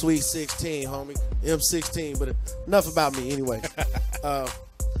Sweet 16, homie. M16, but enough about me anyway.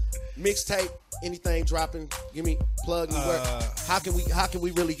 Mixtape, anything dropping, give me plug me work. How can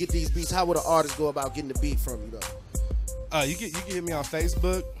we really get these beats? How would an artist go about getting the beat from you though? You can hit me on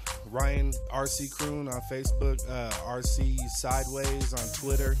Facebook, Ryan RC Croon on Facebook, RC Sideways on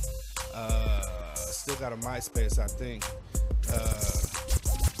Twitter. Still got a MySpace, I think.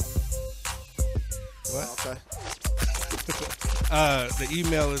 What? Okay. The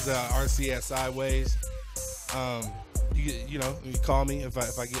email is rc@sideways. You call me if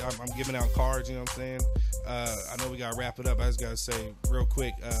I'm giving out cards. You know what I'm saying? I know we gotta wrap it up. I just gotta say real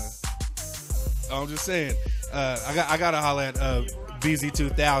quick. I'm just saying. I gotta holler at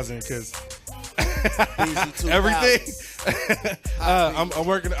BZ2000 because everything.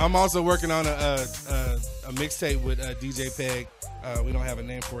 I'm also working on a mixtape with DJ Peg. We don't have a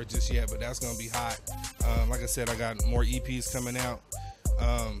name for it just yet, but that's gonna be hot. Like I said, I got more EPs coming out.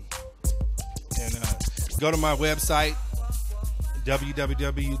 And go to my website,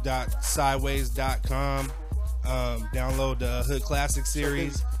 www.sideways.com. Download the Hood Classic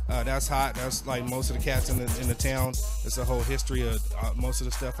series. That's hot. That's like most of the cats in the town. It's a whole history of most of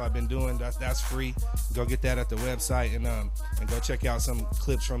the stuff I've been doing. That's free. Go get that at the website and go check out some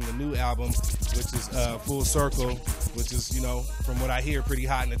clips from the new album, which is Full Circle, which is from what I hear pretty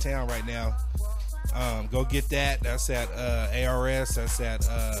hot in the town right now. Go get that. That's at ARS. That's at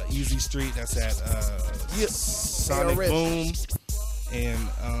Easy Street. That's at Sonic ARS. Boom and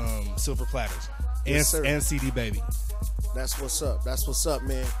Silver Platters and CD Baby. That's what's up. That's what's up,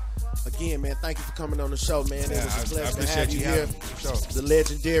 man. Again, man, thank you for coming on the show, man. Yeah, it was a pleasure to have you here. having me. For sure. The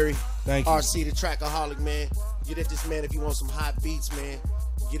legendary Thank you. RC, the Trackaholic, man. Get at this man if you want some hot beats, man.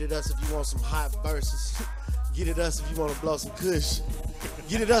 Get at us if you want some hot verses. Get at us if you want to blow some Kush.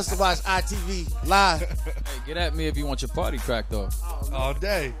 Get at us to watch ITV live. Hey, get at me if you want your party cracked off. All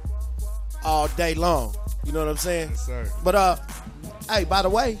day. All day long. You know what I'm saying? Yes, sir. But hey, by the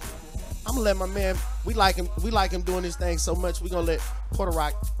way, I'm gonna let my man. We like him doing this thing so much. We gonna let Porter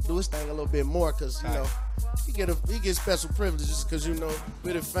Rock do his thing a little bit more because he get special privileges because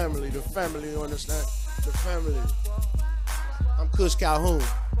we're the family. The family, you understand? The family. I'm Kush Calhoun.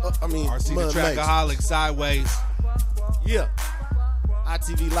 RC the Mud Mates. Trackaholic, Sideways. Yeah.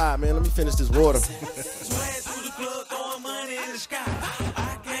 ITV Live, man. Let me finish this water. Swag through the club, throwing money in the sky.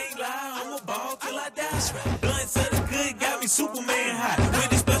 I can't lie, I'm a ball till I die. Blunt to the good, got me Superman high. With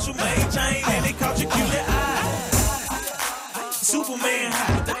this special made chain, and they caught your cutie eye. Superman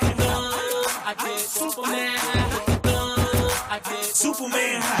high. I get Superman high. I get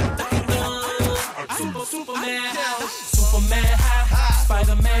Superman high. Superman high. Superman high.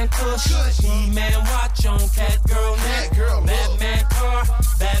 Spider-Man Kush. He-Man watch on Catgirl neck. Batman car.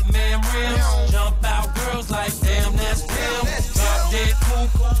 Batman rims. Jump out girls like damn, that's real. Drop dead cool.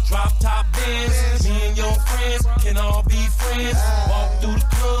 Drop top bands. Me and your friends can all be friends. Walk through the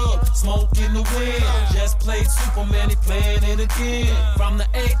club. Smoking in the wind. Just played Superman, he playing it again. From the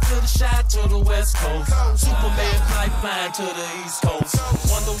A to the Shot to the West Coast. Superman pipeline to the East Coast.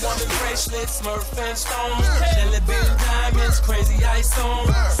 Wonder Woman bracelets, Smurf and Stone. Jelly bean diamonds, crazy ice on.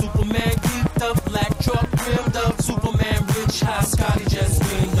 Superman geeked up, black truck rimmed up. Superman rich, high Scotty just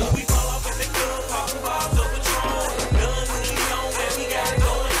beamed up. We fall off in the club, popping bottles of Patron. Guns in the on, and we got it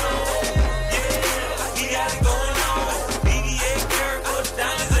going on. Yeah, he got it going on. BBA Kirk with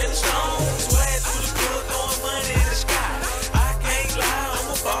diamonds and stones. Swag through the club, throwing money in the sky. I can't lie,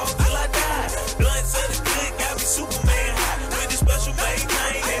 I'ma fall till I die. Blunts of the good, got me Superman high. With this special made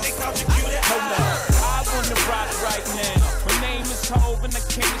thing, and they call you cute. Hold up, I wanna rock right now. My name is Hov, and I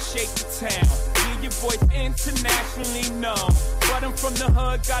came to shake the town. Your voice internationally known, but I'm from the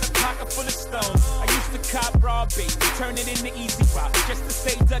hood, got a pocket full of stones. I used to cop raw bait, turn it into easy rock, just to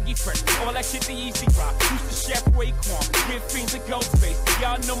say Dougie Fresh, all that shit the easy rock. Used to chef Raekwon, give fiends a ghost face.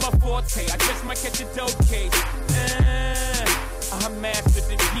 Y'all know my forte, I just might catch a dope case. I mastered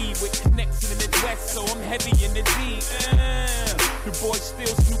the D with connects in the Midwest, so I'm heavy in the D. The boys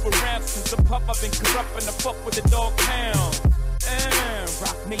still snoop around since the pup. I've been corrupt and I fuck with the dog pound.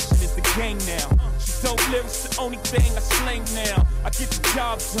 Rock Nation is the gang now. She dope lyrics, the only thing I slang now. I get the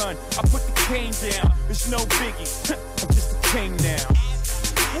job done, I put the cane down. It's no biggie, I'm just a king now.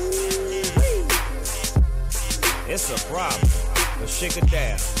 It's a problem, but shake it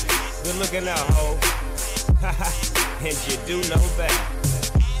down. Good looking out, ho. And you do know that.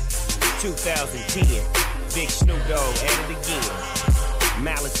 2010, Big Snoop Dogg at it again.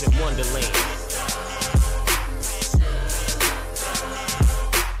 Malice in Wonderland.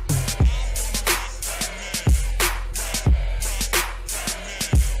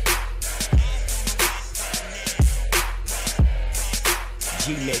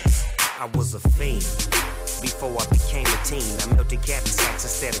 G-Mix, I was a fiend. Before I became a teen, I melted candy sacks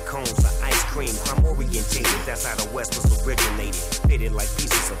instead of cones of ice cream. I'm orientated, that's how the West was originated. Fitted like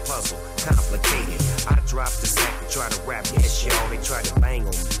pieces of puzzle, complicated. I dropped the sack to try to rap, yes y'all, they try to bang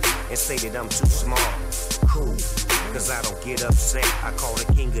on me and say that I'm too small. Cool, cause I don't get upset. I call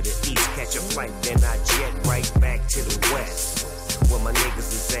the king of the east, catch a flight, then I jet right back to the west. Where my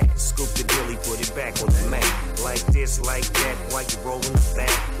niggas is at, scoop the dilly, put it back on the mat. Like this, like that, while you rollin' the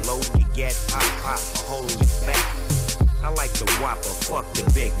back. Load your gat, pop, pop, a hole in your back. I like the Whopper, fuck the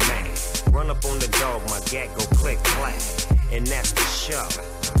Big Mac. Run up on the dog, my gat go click, clack. And that's the show.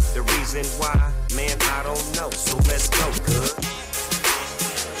 The reason why, man, I don't know. So let's go, good.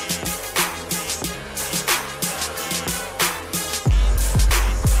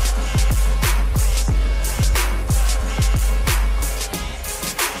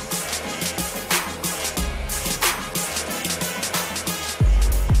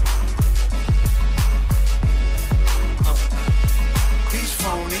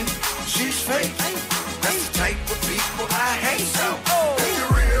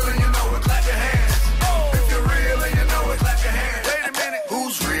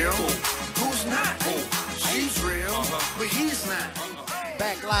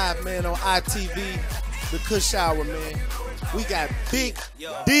 Man, on ITV, the Kush Hour, man. We got big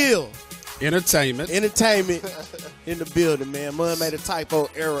deal. Entertainment in the building, man. Mud made a typo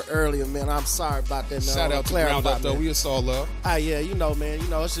error earlier, man. I'm sorry about that, man. Shout out to Roundup, though. We just all love. Yeah, you know, man. You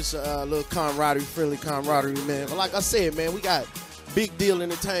know, it's just a little camaraderie, friendly camaraderie, man. But like I said, man, we got big deal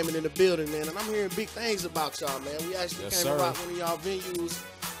entertainment in the building, man. And I'm hearing big things about y'all, man. We actually came to rock one of y'all venues.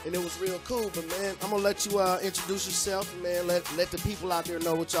 And it was real cool, but man, I'm gonna let you introduce yourself, man. Let the people out there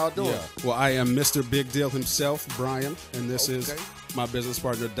know what y'all doing. Yeah. Well, I am Mr. Big Deal himself, Brian, and this is my business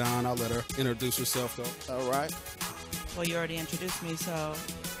partner, Don. I'll let her introduce herself, though. All right. Well, you already introduced me, so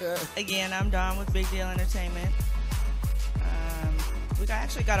again, I'm Don with Big Deal Entertainment. We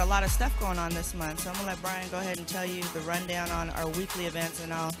actually got a lot of stuff going on this month, so I'm gonna let Brian go ahead and tell you the rundown on our weekly events,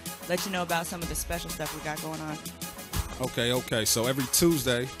 and I'll let you know about some of the special stuff we got going on. Okay. So every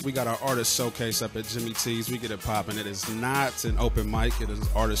Tuesday, we got our artist showcase up at Jimmy T's. We get it popping. It is not an open mic. It is an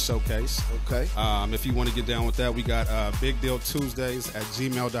artist showcase. Okay. If you want to get down with that, we got Big Deal Tuesdays at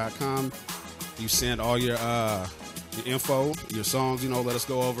gmail.com. You send all your info, your songs, let us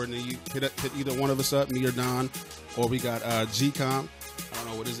go over, and then you hit either one of us up, me or Don, or we got GCOM. I don't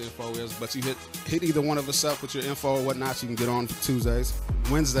know what his info is, but you hit either one of us up with your info or whatnot, so you can get on for Tuesdays.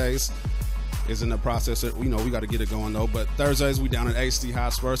 Wednesdays is in the process. We got to get it going, though. But Thursdays, we down at HD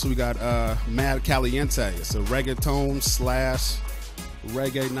Hotspur, so we got Mad Caliente. It's a reggaeton /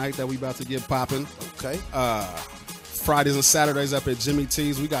 reggae night that we about to get popping. Okay. Fridays and Saturdays up at Jimmy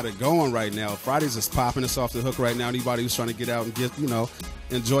T's. We got it going right now. Fridays is popping. It's off the hook right now. Anybody who's trying to get out and get,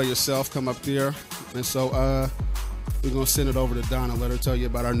 enjoy yourself, come up there. And so We're going to send it over to Donna. Let her tell you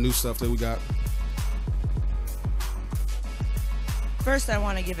about our new stuff that we got. First, I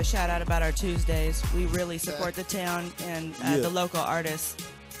want to give a shout out about our Tuesdays. We really support the town and the local artists.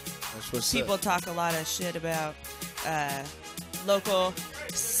 That's what's People up. talk a lot of shit about local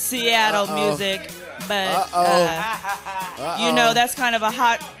Seattle music, but you know that's kind of a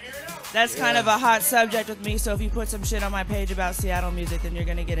hot subject with me. So if you put some shit on my page about Seattle music, then you're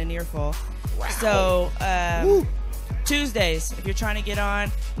gonna get an earful. Wow. So Tuesdays, if you're trying to get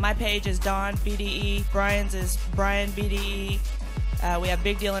on, my page is Dawn BDE. Brian's is Brian BDE. We have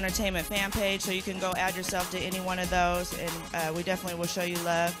Big Deal Entertainment fan page, so you can go add yourself to any one of those, and we definitely will show you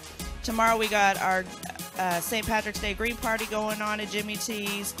love. Tomorrow we got our St. Patrick's Day Green Party going on at Jimmy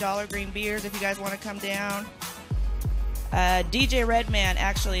T's, Dollar Green Beers if you guys want to come down. DJ Redman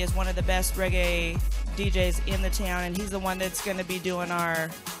actually is one of the best reggae DJs in the town, and he's the one that's going to be doing our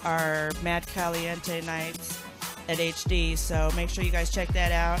Mad Caliente nights at HD, so make sure you guys check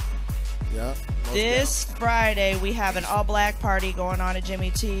that out. Yeah. This Friday, we have an all-black party going on at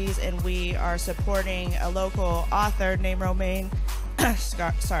Jimmy T's, and we are supporting a local author named Romaine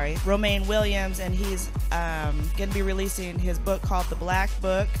Williams, and he's going to be releasing his book called The Black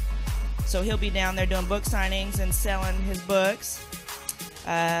Book. So he'll be down there doing book signings and selling his books.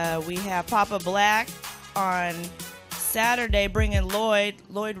 We have Papa Black on Saturday bringing Lloyd.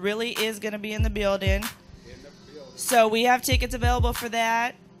 Lloyd really is going to be in the building. So we have tickets available for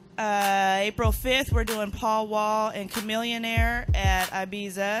that. April 5th, we're doing Paul Wall and Chameleonaire at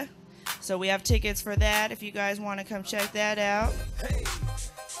Ibiza. So we have tickets for that if you guys want to come check that out.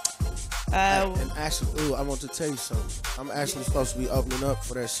 And actually, I want to tell you something. I'm actually supposed to be opening up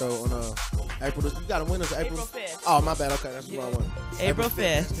for that show on April. You got to win us April 5th. Oh, my bad. Okay, that's the wrong one. April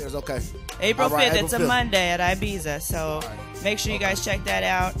 5th. It's okay. April 5th. April It's a 5th. Monday at Ibiza. So make sure you guys check that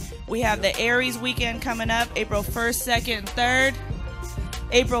out. We have the Aries weekend coming up, April 1st, 2nd, and 3rd.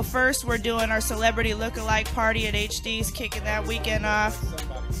 April 1st, we're doing our celebrity look-alike party at HD's, kicking that weekend off.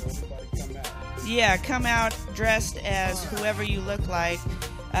 Yeah, come out dressed as whoever you look like.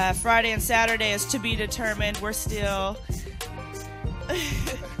 Friday and Saturday is to be determined. We're still...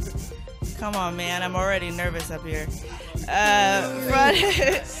 Come on, man. I'm already nervous up here.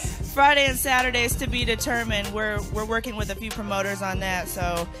 Friday and Saturday is to be determined. We're working with a few promoters on that.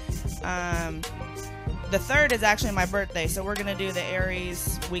 So the 3rd is actually my birthday. So we're going to do the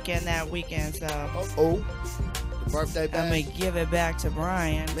Aries weekend that weekend. So the birthday bash. I'm going to give it back to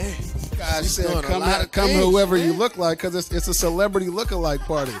Brian. Man, She said, come whoever you look like, because it's a celebrity look-alike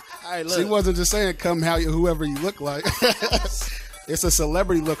party. Right, she wasn't just saying come whoever you look like. It's a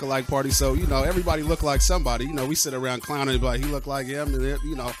celebrity look-alike party, so, everybody look like somebody. We sit around clowning, but he look like him,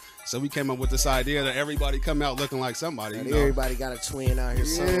 and, so we came up with this idea that everybody come out looking like somebody. Everybody got a twin out here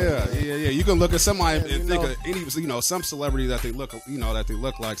somewhere. Yeah. You can look at somebody and think of any, some celebrity that they look,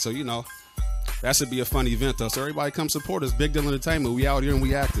 like. So, that should be a fun event, though. So everybody come support us. Big Deal Entertainment. We out here and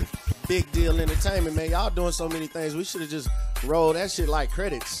we active. Big Deal Entertainment, man. Y'all doing so many things. We should have just rolled that shit like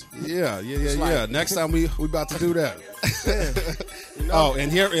credits. Yeah. Next time we about to do that. Oh,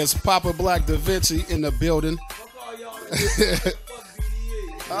 and here is Papa Black Da Vinci in the building.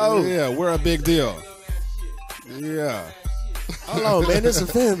 Oh, yeah, we're a big deal. Yeah. Hold on, man. This is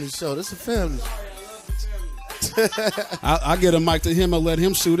a family show. This is a family show. I'll get a mic to him and let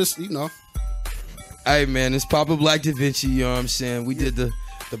him shoot us, Hey, man, it's Papa Black Da Vinci, you know what I'm saying? We did the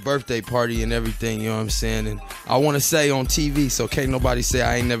birthday party and everything, you know what I'm saying? And I want to say on TV, so can't nobody say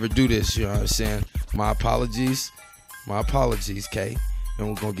I ain't never do this, you know what I'm saying? My apologies, Kay. And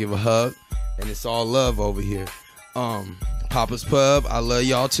we're going to give a hug, and it's all love over here. Papa's Pub, I love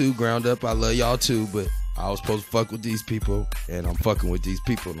y'all too. Ground Up, I love y'all too, but I was supposed to fuck with these people, and I'm fucking with these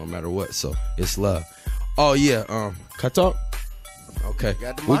people no matter what, so it's love. Oh, yeah, can I talk? Okay.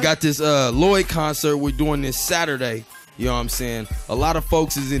 We got this Lloyd concert we're doing this Saturday. You know what I'm saying? A lot of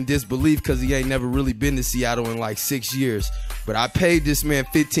folks is in disbelief because he ain't never really been to Seattle in like 6 years. But I paid this man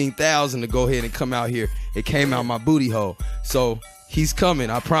 $15,000 to go ahead and come out here. It came out my booty hole. So he's coming,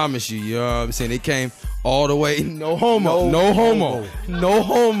 I promise you. You know what I'm saying? It came all the way. No homo. No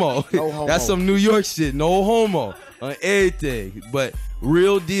homo. That's some New York shit. No homo on everything. But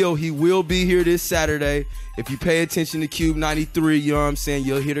real deal, he will be here this Saturday. If you pay attention to Cube 93, you know what I'm saying,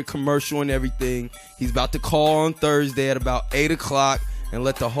 you'll hear the commercial and everything. He's about to call on Thursday at about 8 o'clock and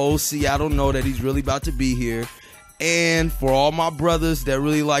let the whole Seattle know that he's really about to be here. And for all my brothers that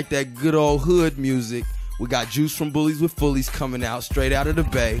really like that good old hood music, we got Juice from Bullies with Fullies coming out straight out of the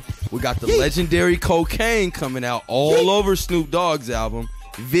Bay. We got the legendary Cocaine coming out all over Snoop Dogg's album.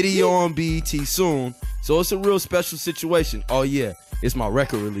 Video on BET soon. So it's a real special situation. Oh, yeah. It's my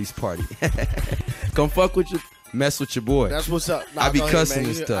record release party. Come fuck with mess with your boy. That's what's up. Nah, I be go ahead, cussing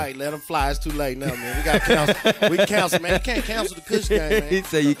man. and All stuff. right, let him fly. It's too late now, man. We got to cancel. We can cancel, man. You can't cancel the Kush game, man. He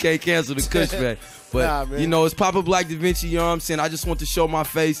said you can't cancel the Kush man. But, Nah, man. you know, it's Papa Black Da Vinci, you know what I'm saying? I just want to show my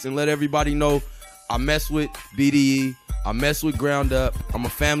face and let everybody know I mess with BDE. I mess with Ground Up. I'm a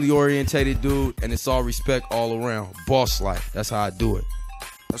family-orientated dude, and it's all respect all around. Boss-like. That's how I do it.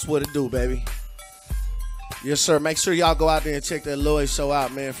 That's what it do, baby. Yes, sir. Make sure y'all go out there and check that Lloyd show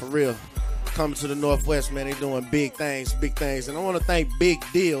out, man, for real. Coming to the Northwest, man. They doing big things. And I want to thank Big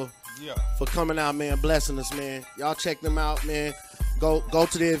Deal for coming out, man, blessing us, man. Y'all check them out, man. Go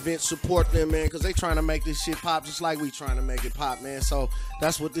to the event, support them, man, because they trying to make this shit pop just like we trying to make it pop, man. So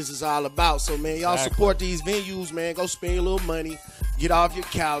that's what this is all about. So, man, y'all support these venues, man. Go spend your little money. Get off your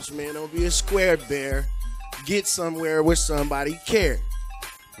couch, man. Don't be a square bear. Get somewhere with somebody care.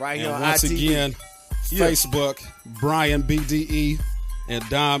 Right here And on once ITV. again, Facebook, Brian BDE and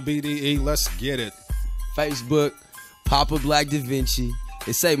Don BDE. Let's get it. Facebook, Papa Black Da Vinci.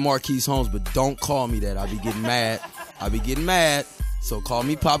 They say Marquise Holmes, but don't call me that. I be getting mad. So call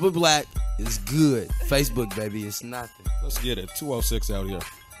me Papa Black. It's good. Facebook, baby, it's nothing. Let's get it. 206 out here.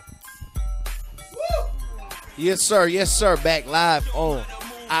 Yes, sir. Yes, sir. Back live on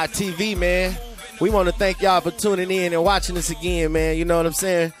ITV, man. We want to thank y'all for tuning in and watching this again, man. You know what I'm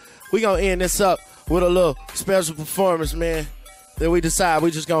saying? We going to end this up with a little special performance, man, that we decide we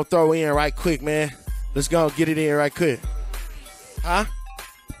just going to throw in right quick, man. Let's go and get it in right quick. Huh?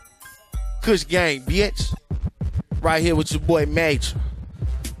 Kush Gang, bitch. Right here with your boy Major.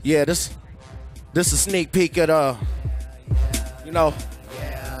 Yeah, this a sneak peek at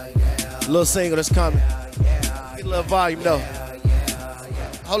little single that's coming. Get a little volume though.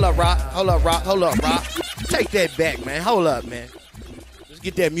 Hold up, Rock. Take that back, man. Hold up, man. Let's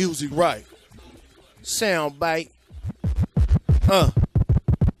get that music right. Sound bite. Yeah.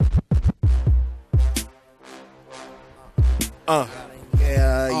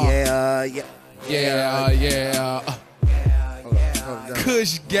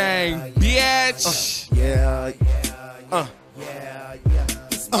 Kush Gang, bitch.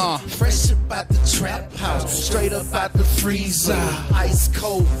 Fresh about the trap house, straight up out the freezer. Ice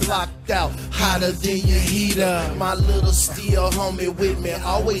cold, blocked out, hotter than your heater. My little steel homie with me,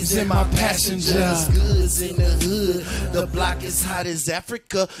 always in my passengers. Goods in the hood, the block is hot as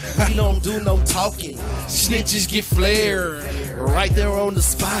Africa. We don't do no talking, snitches get flared. Right there on the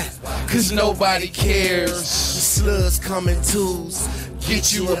spot, cause nobody cares. The slugs come in twos,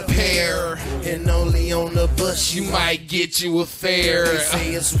 get you a pair. And only on the bus you might get you a fare. They say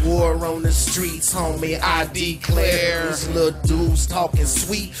it's war on the streets, homie, I declare. These little dudes talking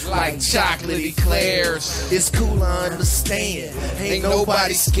sweet like chocolate eclairs. It's cool, I understand, ain't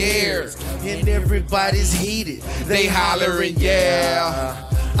nobody scared. And everybody's heated, they hollering, yeah.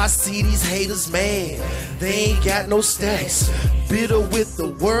 I see these haters mad, they ain't got no stacks. Bitter with the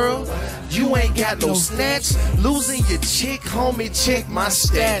world, you ain't got no snatch. Losing your chick, homie, check my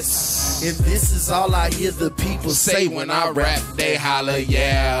stats. And this is all I hear the people say when I rap. They holler,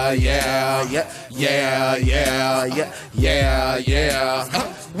 yeah.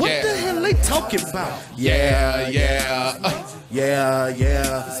 What the hell they talking about?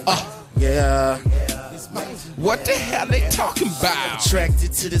 What the hell they talking about?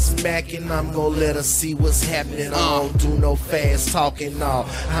 Attracted to this Mac and I'm gonna let her see what's happening. I don't do no fast talking, no.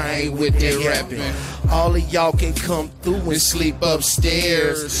 I ain't with that rapping. All of y'all can come through and sleep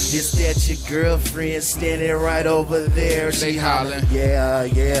upstairs. Is that your girlfriend standing right over there? She hollering,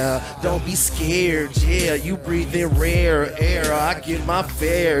 yeah. Don't be scared, yeah. You breathing rare air. I get my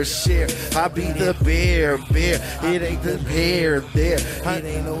fair share. I be the bear. It ain't the hair there. It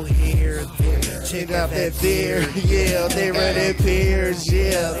ain't no hair there. Check out that bear, yeah. They running pears,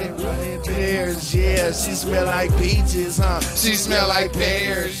 yeah. She smell like peaches, huh? She smell like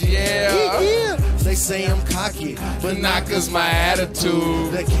pears, yeah. They say I'm cocky, but not cause my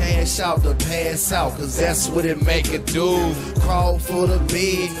attitude. The cash out, the pass out, cause that's what it make it do. Crawl for the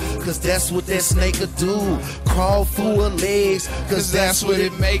bed, cause that's what that snake could do. Crawl through her legs, cause that's what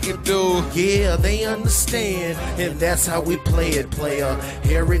it make it do. Yeah, they understand, and that's how we play it, player.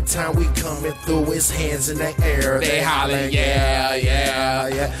 Every time we coming through, his hands in the air. They hollering, yeah.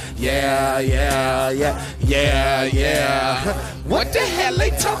 What the hell they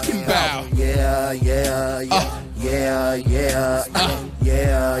talking about? Yeah.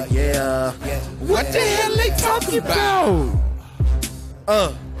 What the hell they talking about?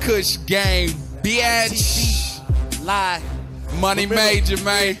 Kush Gang, bitch. Live. Money Major,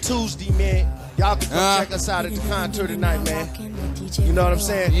 man. Tuesday, man. Y'all can come check us out at the Contour tonight, man. You know what I'm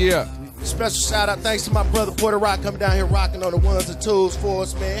saying? Yeah. Special shout out, thanks to my brother Puerto Rock coming down here rocking on the ones and twos for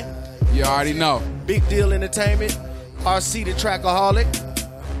us, man. You already know. Big Deal Entertainment, RC the Trackaholic.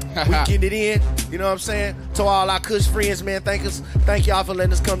 We getting it in, you know what I'm saying? To all our Kush friends, man, thank y'all for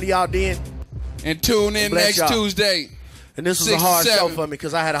letting us come to y'all den. And tune in Bless next y'all. Tuesday. And this was a 6 hard to show 7. for me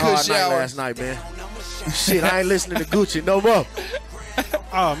because I had a hard Kush night hours. last night, man. Shit, I ain't listening to Gucci no more.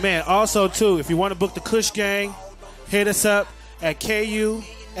 Oh, man. Also, too, if you want to book the Kush Gang, hit us up at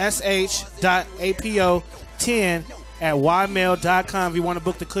kush.apo10@ymail.com if you want to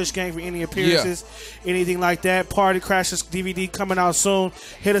book the Kush Gang for any appearances, anything like that. Party Crashers DVD coming out soon.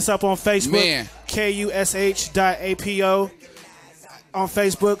 Hit us up on Facebook, Man. kush.apo on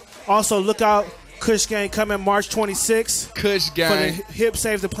Facebook. Also, look out, Kush Gang coming March 26th. Kush For Gang. the Hip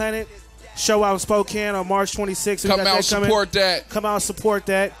Save the Planet show out in Spokane on March 26th. We Come got out, that coming. support that. Come out and support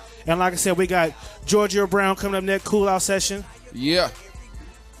that. And like I said, we got Georgia Brown coming up next, cool out session. Yeah.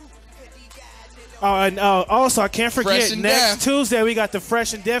 Oh, and also I can't Fresh forget and next Deaf. Tuesday we got the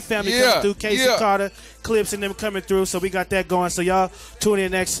Fresh and Deaf family Yeah, coming through. Casey yeah. Carter, Clips, and them coming through. So we got that going. So y'all tune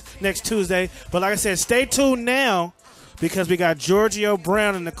in next Tuesday. But like I said, stay tuned now because we got Giorgio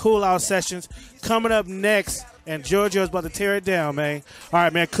Brown and the Cool Out sessions coming up next. And Giorgio's about to tear it down, man. All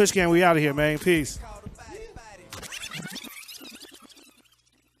right, man. Kush Gang, we out of here, man. Peace.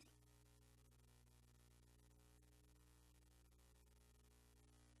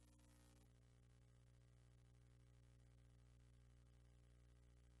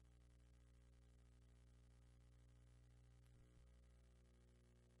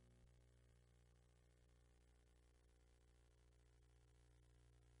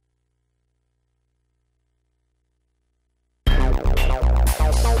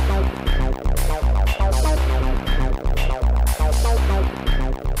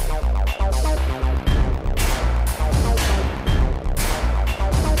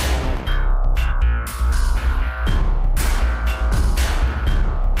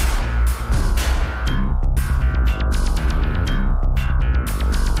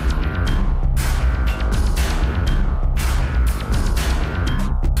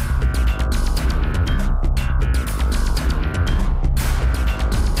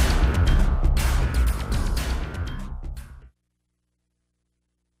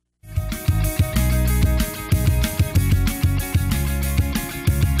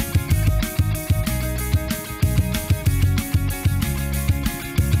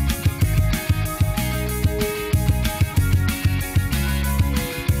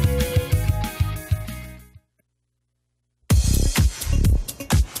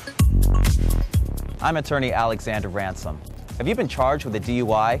 I'm attorney Alexander Ransom. Have you been charged with a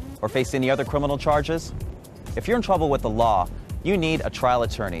DUI or faced any other criminal charges? If you're in trouble with the law, you need a trial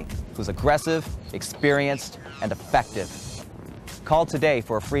attorney who's aggressive, experienced, and effective. Call today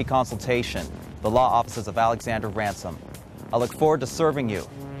for a free consultation. The law offices of Alexander Ransom. I look forward to serving you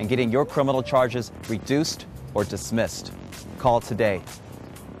and getting your criminal charges reduced or dismissed. Call today.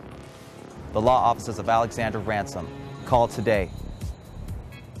 The law offices of Alexander Ransom. Call today.